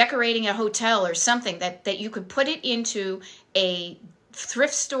decorating a hotel or something that you could put it into a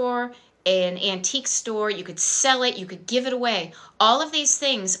thrift store, an antique store, you could sell it, you could give it away. All of these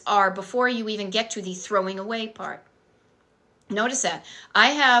things are before you even get to the throwing away part. Notice that.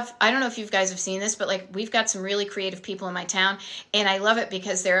 I don't know if you guys have seen this, but like we've got some really creative people in my town, and I love it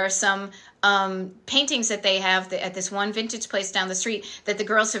because there are some paintings that they have at this one vintage place down the street that the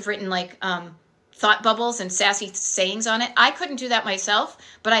girls have written like thought bubbles and sassy sayings on it. I couldn't do that myself,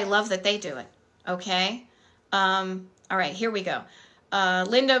 but I love that they do it. Okay. All right, here we go.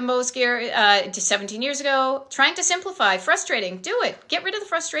 Linda Mosgier, 17 years ago, trying to simplify, frustrating. Do it. Get rid of the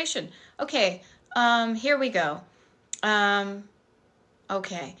frustration. Okay. Here we go.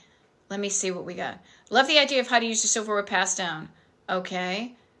 Okay, let me see what we got. Love the idea of how to use the silverware passed down.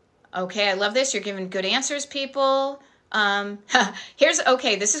 Okay, I love this. You're giving good answers, people.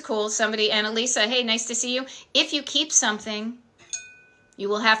 Okay, this is cool. Somebody, Annalisa, hey, nice to see you. If you keep something, you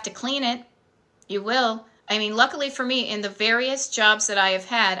will have to clean it. You will. I mean, luckily for me, in the various jobs that I have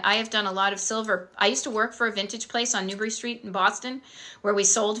had, I have done a lot of silver. I used to work for a vintage place on Newbury Street in Boston where we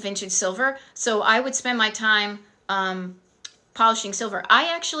sold vintage silver. So I would spend my time polishing silver.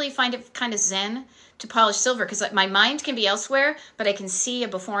 I actually find it kind of zen to polish silver because my mind can be elsewhere, but I can see a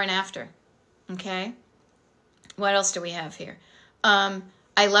before and after. Okay. What else do we have here?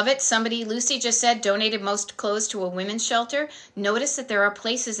 I love it. Somebody, Lucy just said, donated most clothes to a women's shelter. Notice that there are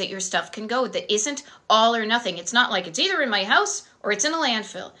places that your stuff can go that isn't all or nothing. It's not like it's either in my house or it's in a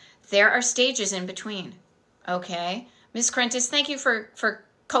landfill. There are stages in between. Okay. Miss Crentis, thank you for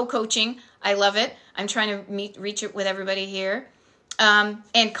co-coaching. I love it. I'm trying to reach it with everybody here.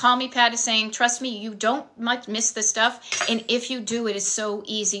 And Call Me Pat is saying, trust me, you don't much miss the stuff. And if you do, it is so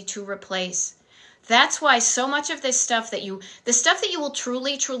easy to replace. That's why so much of this stuff the stuff that you will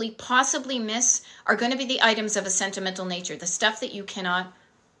truly, truly possibly miss are going to be the items of a sentimental nature. The stuff that you cannot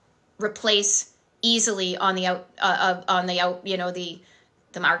replace easily on the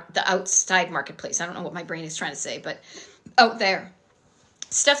outside marketplace. I don't know what my brain is trying to say, but out there.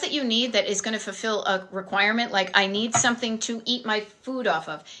 Stuff that you need that is going to fulfill a requirement, like I need something to eat my food off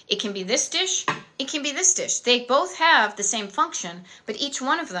of. It can be this dish, it can be this dish. They both have the same function, but each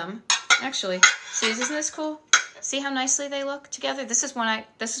one of them, actually, see, isn't this cool? See how nicely they look together? This is why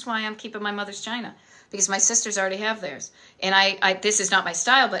I'm keeping my mother's china, because my sisters already have theirs. And I this is not my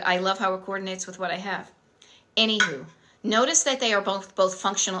style, but I love how it coordinates with what I have. Anywho, notice that they are both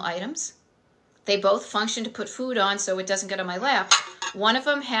functional items. They both function to put food on so it doesn't get on my lap. One of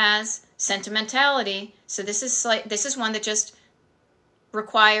them has sentimentality, so this is one that just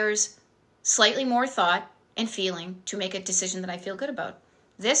requires slightly more thought and feeling to make a decision that I feel good about.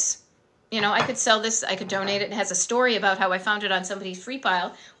 This, I could sell this, I could donate it. It has a story about how I found it on somebody's free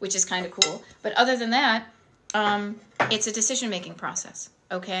pile, which is kind of cool. But other than that, it's a decision-making process,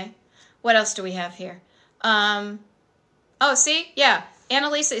 okay? What else do we have here? Oh, see? Yeah.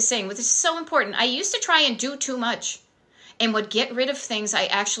 Annalisa is saying, well, this is so important. I used to try and do too much and would get rid of things I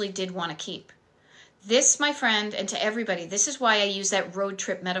actually did want to keep. This, my friend, and to everybody, this is why I use that road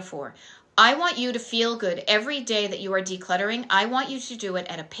trip metaphor. I want you to feel good every day that you are decluttering. I want you to do it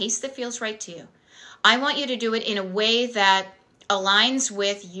at a pace that feels right to you. I want you to do it in a way that aligns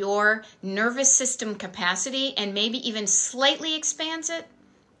with your nervous system capacity and maybe even slightly expands it,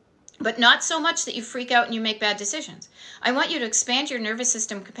 but not so much that you freak out and you make bad decisions. I want you to expand your nervous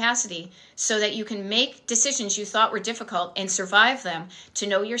system capacity so that you can make decisions you thought were difficult and survive them, to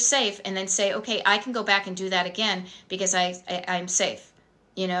know you're safe, and then say, okay, I can go back and do that again because I'm safe.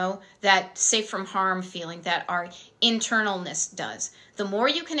 That safe from harm feeling that our internalness does. The more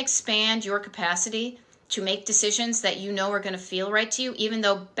you can expand your capacity to make decisions that you know are going to feel right to you, even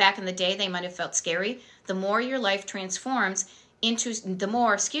though back in the day they might have felt scary, the more your life transforms into, the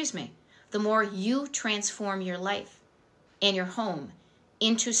more you transform your life and your home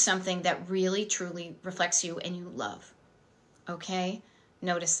into something that really, truly reflects you and you love. Okay?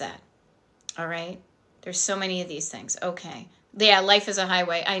 Notice that. All right? There's so many of these things. Okay. Yeah, Life is a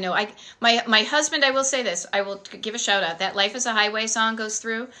Highway. I know. My husband, I will say this. I will give a shout out. That Life is a Highway song goes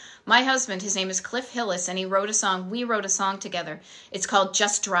through. My husband, his name is Cliff Hillis, and he wrote a song. We wrote a song together. It's called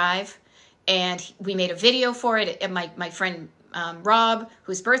Just Drive. And we made a video for it. And my friend Rob,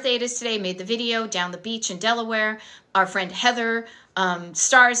 whose birthday it is today, made the video down the beach in Delaware. Our friend Heather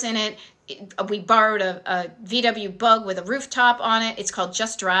stars in it. We borrowed a VW Bug with a rooftop on it. It's called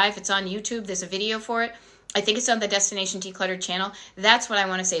Just Drive. It's on YouTube. There's a video for it. I think it's on the Destination Decluttered channel. That's what I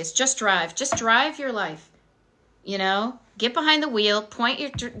want to say. It's just drive. Just drive your life. Get behind the wheel,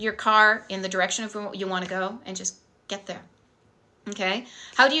 point your car in the direction of where you want to go, and just get there. Okay?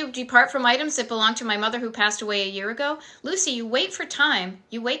 How do you depart from items that belong to my mother who passed away a year ago? Lucy, you wait for time.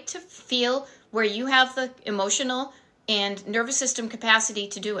 You wait to feel where you have the emotional and nervous system capacity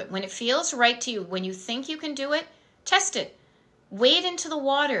to do it. When it feels right to you, when you think you can do it, test it. Wade into the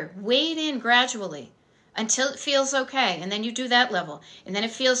water. Wade in gradually. until it feels okay. And then you do that level. And then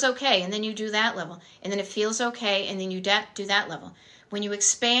it feels okay. And then you do that level. And then it feels okay. And then you do that level. When you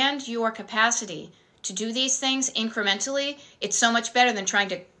expand your capacity to do these things incrementally, it's so much better than trying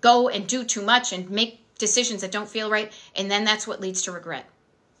to go and do too much and make decisions that don't feel right. And then that's what leads to regret.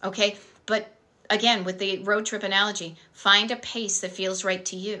 Okay? But again, with the road trip analogy, find a pace that feels right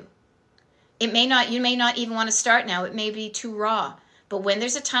to you. You may not even want to start now. It may be too raw. But when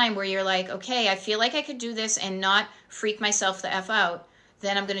there's a time where you're like, okay, I feel like I could do this and not freak myself the F out,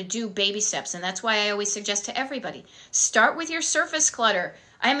 then I'm going to do baby steps. And that's why I always suggest to everybody, start with your surface clutter.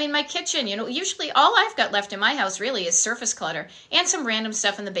 I'm in my kitchen. Usually all I've got left in my house really is surface clutter and some random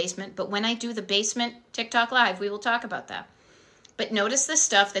stuff in the basement. But when I do the basement TikTok live, we will talk about that. But notice the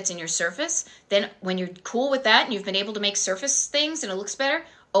stuff that's in your surface. Then when you're cool with that and you've been able to make surface things and it looks better,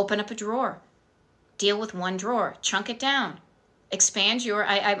 open up a drawer. Deal with one drawer. Chunk it down. Expand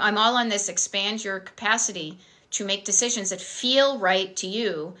I'm all on this, expand your capacity to make decisions that feel right to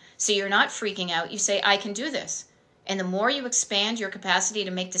you so you're not freaking out. You say, I can do this. And the more you expand your capacity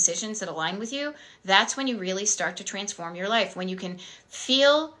to make decisions that align with you, that's when you really start to transform your life. When you can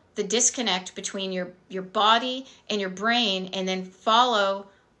feel the disconnect between your body and your brain and then follow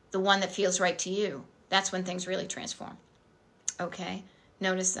the one that feels right to you. That's when things really transform. Okay,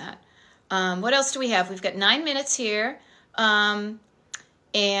 notice that. What else do we have? We've got 9 minutes here.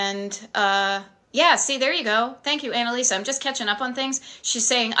 Yeah, see, there you go. Thank you, Annalisa. I'm just catching up on things. She's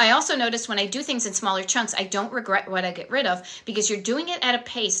saying, I also notice when I do things in smaller chunks, I don't regret what I get rid of because you're doing it at a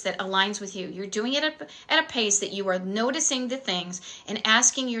pace that aligns with you. You're doing it at a pace that you are noticing the things and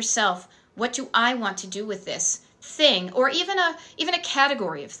asking yourself, what do I want to do with this thing? Or even a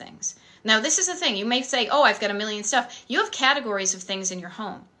category of things. Now, this is the thing. You may say, oh, I've got a million stuff. You have categories of things in your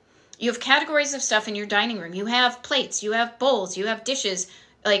home. You have categories of stuff in your dining room. You have plates, you have bowls, you have dishes,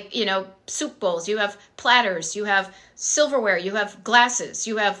 like, soup bowls, you have platters, you have silverware, you have glasses,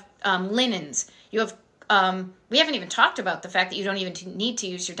 you have linens, you have, we haven't even talked about the fact that you don't even need to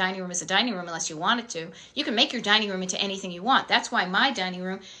use your dining room as a dining room unless you wanted to. You can make your dining room into anything you want. That's why my dining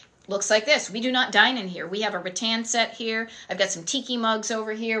room looks like this. We do not dine in here. We have a rattan set here. I've got some tiki mugs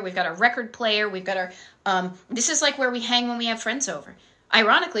over here. We've got a record player. We've got our, this is like where we hang when we have friends over.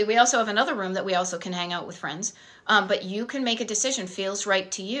 Ironically, we also have another room that we also can hang out with friends. But you can make a decision, feels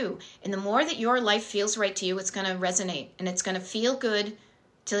right to you. And the more that your life feels right to you, it's going to resonate. And it's going to feel good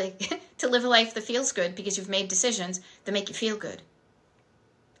to live a life that feels good because you've made decisions that make you feel good.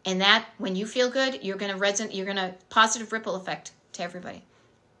 And that, when you feel good, you're going to positive ripple effect to everybody.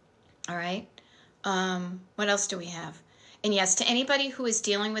 All right? What else do we have? And yes, to anybody who is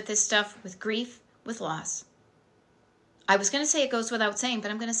dealing with this stuff, with grief, with loss, I was going to say it goes without saying,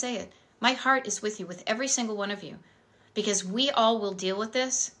 but I'm going to say it. My heart is with you, with every single one of you, because we all will deal with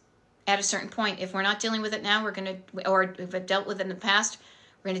this at a certain point. If we're not dealing with it now, or if we've dealt with it in the past,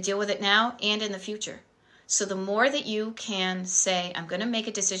 we're going to deal with it now and in the future. So the more that you can say, I'm going to make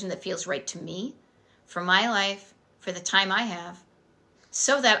a decision that feels right to me, for my life, for the time I have,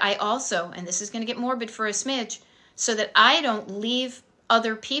 so that I also, and this is going to get morbid for a smidge, so that I don't leave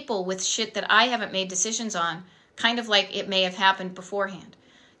other people with shit that I haven't made decisions on, kind of like it may have happened beforehand.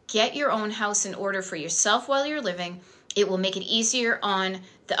 Get your own house in order for yourself while you're living. It will make it easier on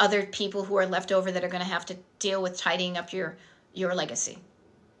the other people who are left over that are going to have to deal with tidying up your legacy.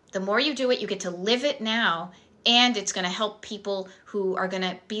 The more you do it, you get to live it now, and it's going to help people who are going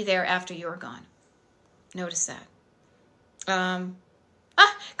to be there after you're gone. Notice that.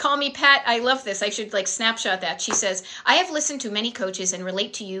 Call me Pat. I love this. I should snapshot that. She says, I have listened to many coaches and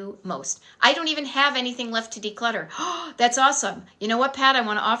relate to you most. I don't even have anything left to declutter. That's awesome. You know what, Pat? I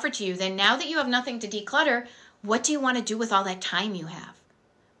want to offer to you then, now that you have nothing to declutter, what do you want to do with all that time you have?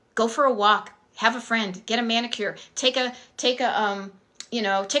 Go for a walk. Have a friend. Get a manicure. Take a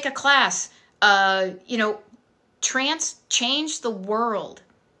class. Change the world.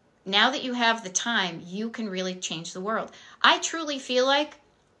 Now that you have the time, you can really change the world. I truly feel like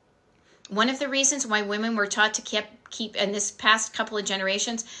one of the reasons why women were taught to keep in this past couple of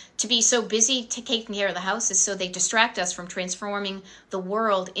generations to be so busy taking care of the house is so they distract us from transforming the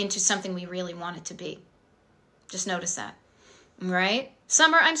world into something we really want it to be. Just notice that. Right?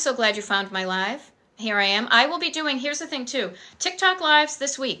 Summer, I'm so glad you found my live. Here I am. I will be doing, here's the thing too, TikTok lives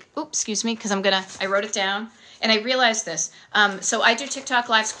this week. Oops, excuse me, because I wrote it down. And I realized this. So I do TikTok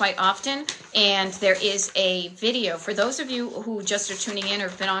lives quite often, and there is a video. For those of you who just are tuning in or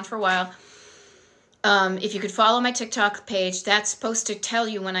have been on for a while, if you could follow my TikTok page, that's supposed to tell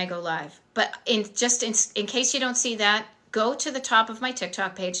you when I go live. But in case you don't see that, go to the top of my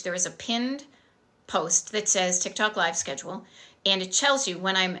TikTok page. There is a pinned post that says TikTok live schedule, and it tells you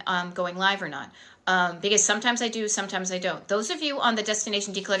when I'm going live or not. because sometimes I do, sometimes I don't. Those of you on the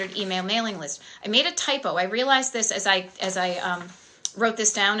Destination Decluttered email mailing list, I made a typo. I realized this as I wrote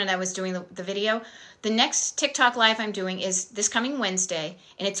this down and I was doing the video. The next TikTok live I'm doing is this coming Wednesday,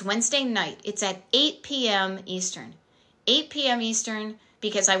 and it's Wednesday night. It's at 8 p.m. Eastern. 8 p.m. Eastern,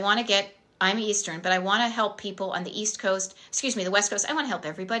 because I'm Eastern, but I want to help people on the East Coast, the West Coast. I want to help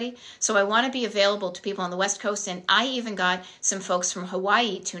everybody. So I want to be available to people on the West Coast, and I even got some folks from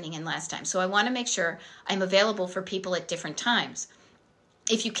Hawaii tuning in last time. So I want to make sure I'm available for people at different times.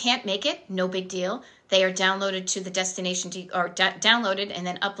 If you can't make it, no big deal. They are downloaded to the downloaded and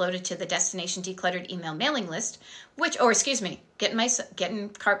then uploaded to the Destination Decluttered email mailing list, getting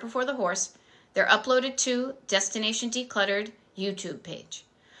cart before the horse. They're uploaded to Destination Decluttered YouTube page.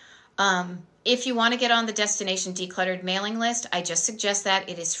 If you want to get on the Destination Decluttered mailing list, I just suggest that.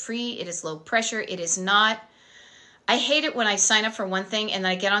 It is free. It is low pressure. It is not. I hate it when I sign up for one thing and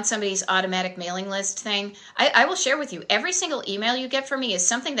then I get on somebody's automatic mailing list thing. I will share with you, every single email you get from me is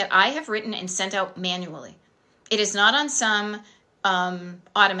something that I have written and sent out manually. It is not on some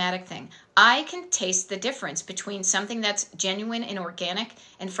automatic thing. I can taste the difference between something that's genuine and organic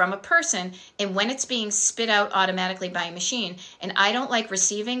and from a person and when it's being spit out automatically by a machine. And I don't like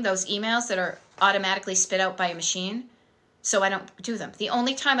receiving those emails that are automatically spit out by a machine, so I don't do them. The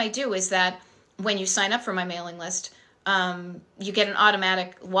only time I do is that when you sign up for my mailing list, you get an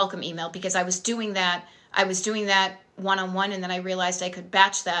automatic welcome email, because I was doing that one-on-one, and then I realized I could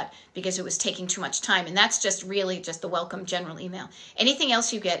batch that because it was taking too much time. And that's just really just the welcome general email. Anything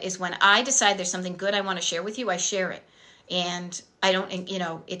else you get is when I decide there's something good I want to share with you, I share it. And I don't,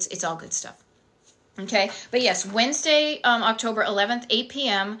 it's all good stuff. Okay. But yes, Wednesday, October 11th, 8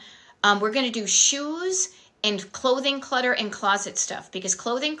 p.m., we're going to do shoes and clothing clutter and closet stuff, because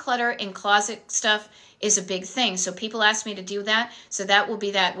clothing clutter and closet stuff is a big thing. So people ask me to do that. So that will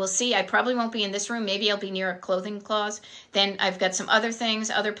be that. We'll see. I probably won't be in this room. Maybe I'll be near a clothing closet. Then I've got some other things,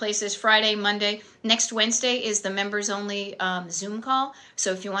 other places, Friday, Monday. Next Wednesday is the members only Zoom call.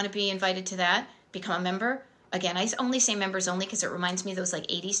 So if you want to be invited to that, become a member. Again, I only say members only because it reminds me of those like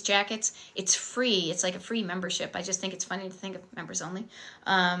 80s jackets. It's free. It's like a free membership. I just think it's funny to think of members only.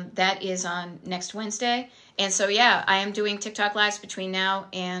 That is on next Wednesday. And so, yeah, I am doing TikTok lives between now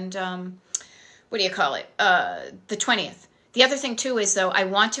and, the 20th. The other thing, too, is, though, I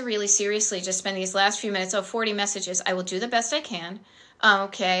want to really seriously just spend these last few minutes, 40 messages. I will do the best I can.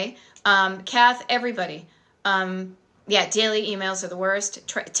 Okay. Kath, everybody. Daily emails are the worst.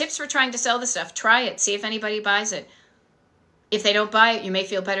 Tips for trying to sell the stuff. Try it. See if anybody buys it. If they don't buy it, you may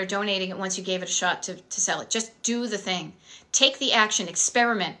feel better donating it once you gave it a shot to sell it. Just do the thing. Take the action.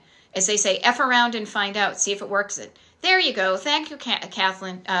 Experiment. As they say, F around and find out. See if it works. There you go. Thank you,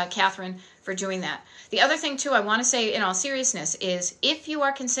 Catherine, for doing that. The other thing, too, I want to say in all seriousness is if you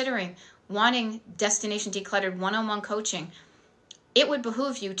are considering wanting Destination Decluttered one-on-one coaching, it would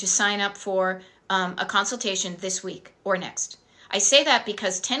behoove you to sign up for a consultation this week or next. I say that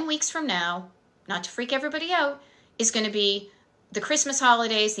because 10 weeks from now, not to freak everybody out, is going to be the Christmas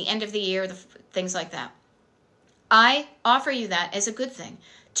holidays, the end of the year, things like that. I offer you that as a good thing,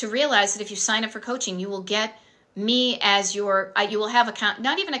 to realize that if you sign up for coaching, you will get me as you will have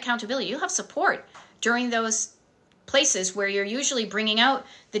not even accountability, you'll have support during those places where you're usually bringing out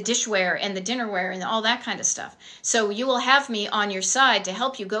the dishware and the dinnerware and all that kind of stuff. So you will have me on your side to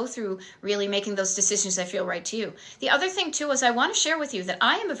help you go through really making those decisions that feel right to you. The other thing, too, is I want to share with you that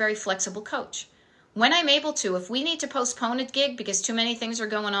I am a very flexible coach. When I'm able to, if we need to postpone a gig because too many things are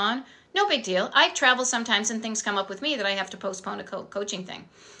going on, no big deal. I travel sometimes and things come up with me that I have to postpone a coaching thing.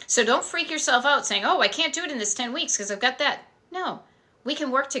 So don't freak yourself out saying, oh, I can't do it in this 10 weeks because I've got that. No, we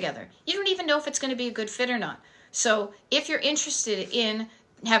can work together. You don't even know if it's going to be a good fit or not. So if you're interested in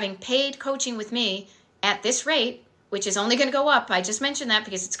having paid coaching with me at this rate, which is only going to go up, I just mentioned that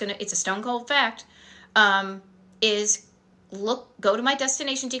because it's a stone cold fact, go to my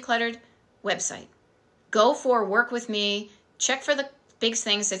Destination Decluttered website. Go for work with me. Check for the big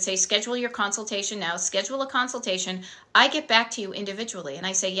things that say schedule your consultation now. Schedule a consultation. I get back to you individually and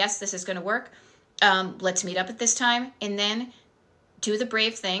I say, yes, this is going to work. Let's meet up at this time, and then do the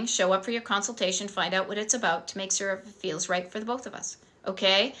brave thing. Show up for your consultation. Find out what it's about to make sure it feels right for the both of us.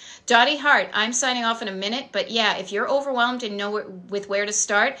 Okay? Dottie Hart, I'm signing off in a minute, but yeah, if you're overwhelmed and know with where to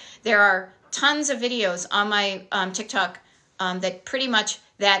start, there are tons of videos on my TikTok that pretty much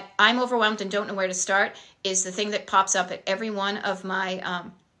that I'm overwhelmed and don't know where to start is the thing that pops up at every one of my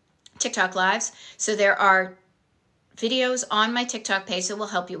TikTok lives. So there are videos on my TikTok page that will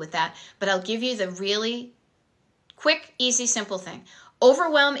help you with that. But I'll give you the really quick, easy, simple thing.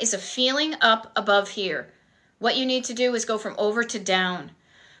 Overwhelm is a feeling up above here. What you need to do is go from over to down.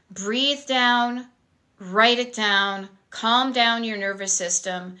 breathe down, write it down, calm down your nervous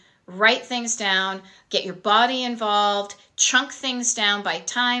system, write things down, get your body involved, chunk things down by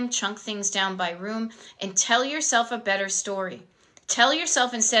time, chunk things down by room, and tell yourself a better story. Tell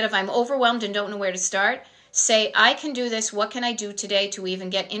yourself, instead of I'm overwhelmed and don't know where to start, say, I can do this. What can I do today to even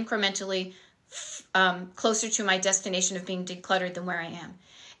get incrementally closer to my destination of being decluttered than where I am?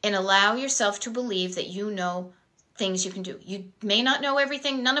 And allow yourself to believe that you know things you can do. You may not know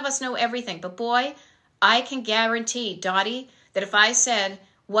everything. None of us know everything. But boy, I can guarantee, Dottie, that if I said,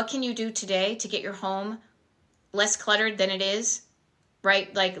 what can you do today to get your home less cluttered than it is,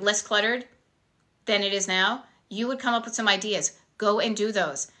 right? Like less cluttered than it is now, you would come up with some ideas. Go and do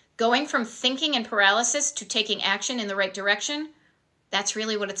those. Going from thinking and paralysis to taking action in the right direction, that's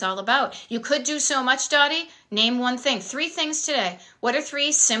really what it's all about. You could do so much, Dottie. Name one thing. 3 things today. What are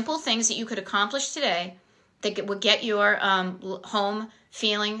 3 simple things that you could accomplish today that would get your home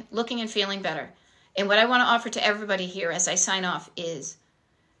looking and feeling better? And what I want to offer to everybody here as I sign off is,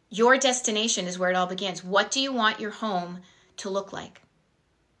 your destination is where it all begins. What do you want your home to look like?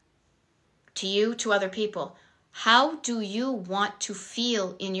 To you, to other people. How do you want to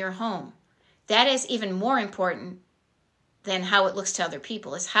feel in your home? That is even more important than how it looks to other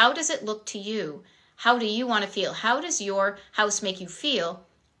people. Is how does it look to you? How do you want to feel? How does your house make you feel?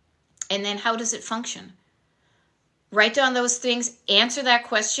 And then how does it function? Write down those things. Answer that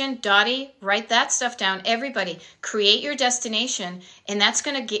question. Dottie, write that stuff down. Everybody, create your destination, and that's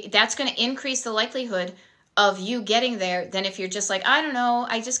going to increase the likelihood of you getting there than if you're just like, I don't know,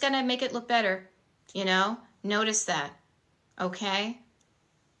 I just got to make it look better. Notice that. Okay?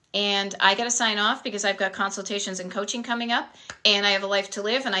 And I got to sign off because I've got consultations and coaching coming up, and I have a life to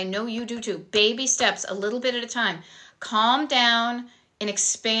live, and I know you do too. Baby steps, a little bit at a time. Calm down and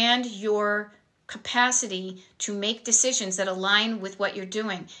expand your capacity to make decisions that align with what you're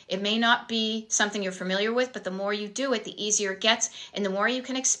doing. It may not be something you're familiar with, but the more you do it, the easier it gets, and the more you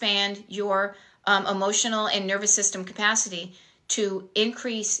can expand your emotional and nervous system capacity to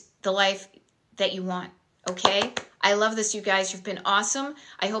increase the life that you want. Okay? I love this, you guys. You've been awesome.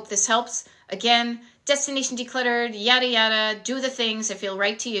 I hope this helps. Again, destination decluttered, yada, yada. Do the things that feel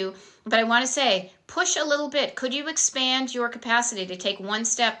right to you. But I want to say, push a little bit. Could you expand your capacity to take one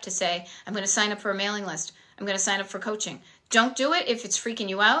step to say, I'm going to sign up for a mailing list. I'm going to sign up for coaching. Don't do it if it's freaking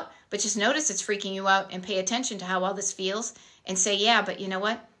you out, but just notice it's freaking you out and pay attention to how all this feels and say, yeah, but you know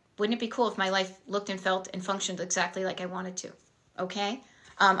what? Wouldn't it be cool if my life looked and felt and functioned exactly like I wanted to? Okay?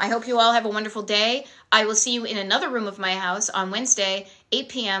 I hope you all have a wonderful day. I will see you in another room of my house on Wednesday, 8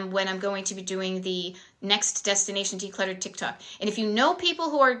 p.m., when I'm going to be doing the next Destination Decluttered TikTok. And if you know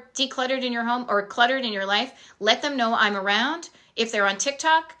people who are decluttered in your home or cluttered in your life, let them know I'm around. If they're on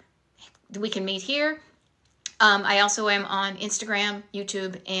TikTok, we can meet here. I also am on Instagram,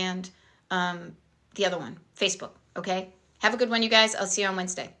 YouTube, and the other one, Facebook. Okay? Have a good one, you guys. I'll see you on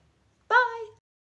Wednesday.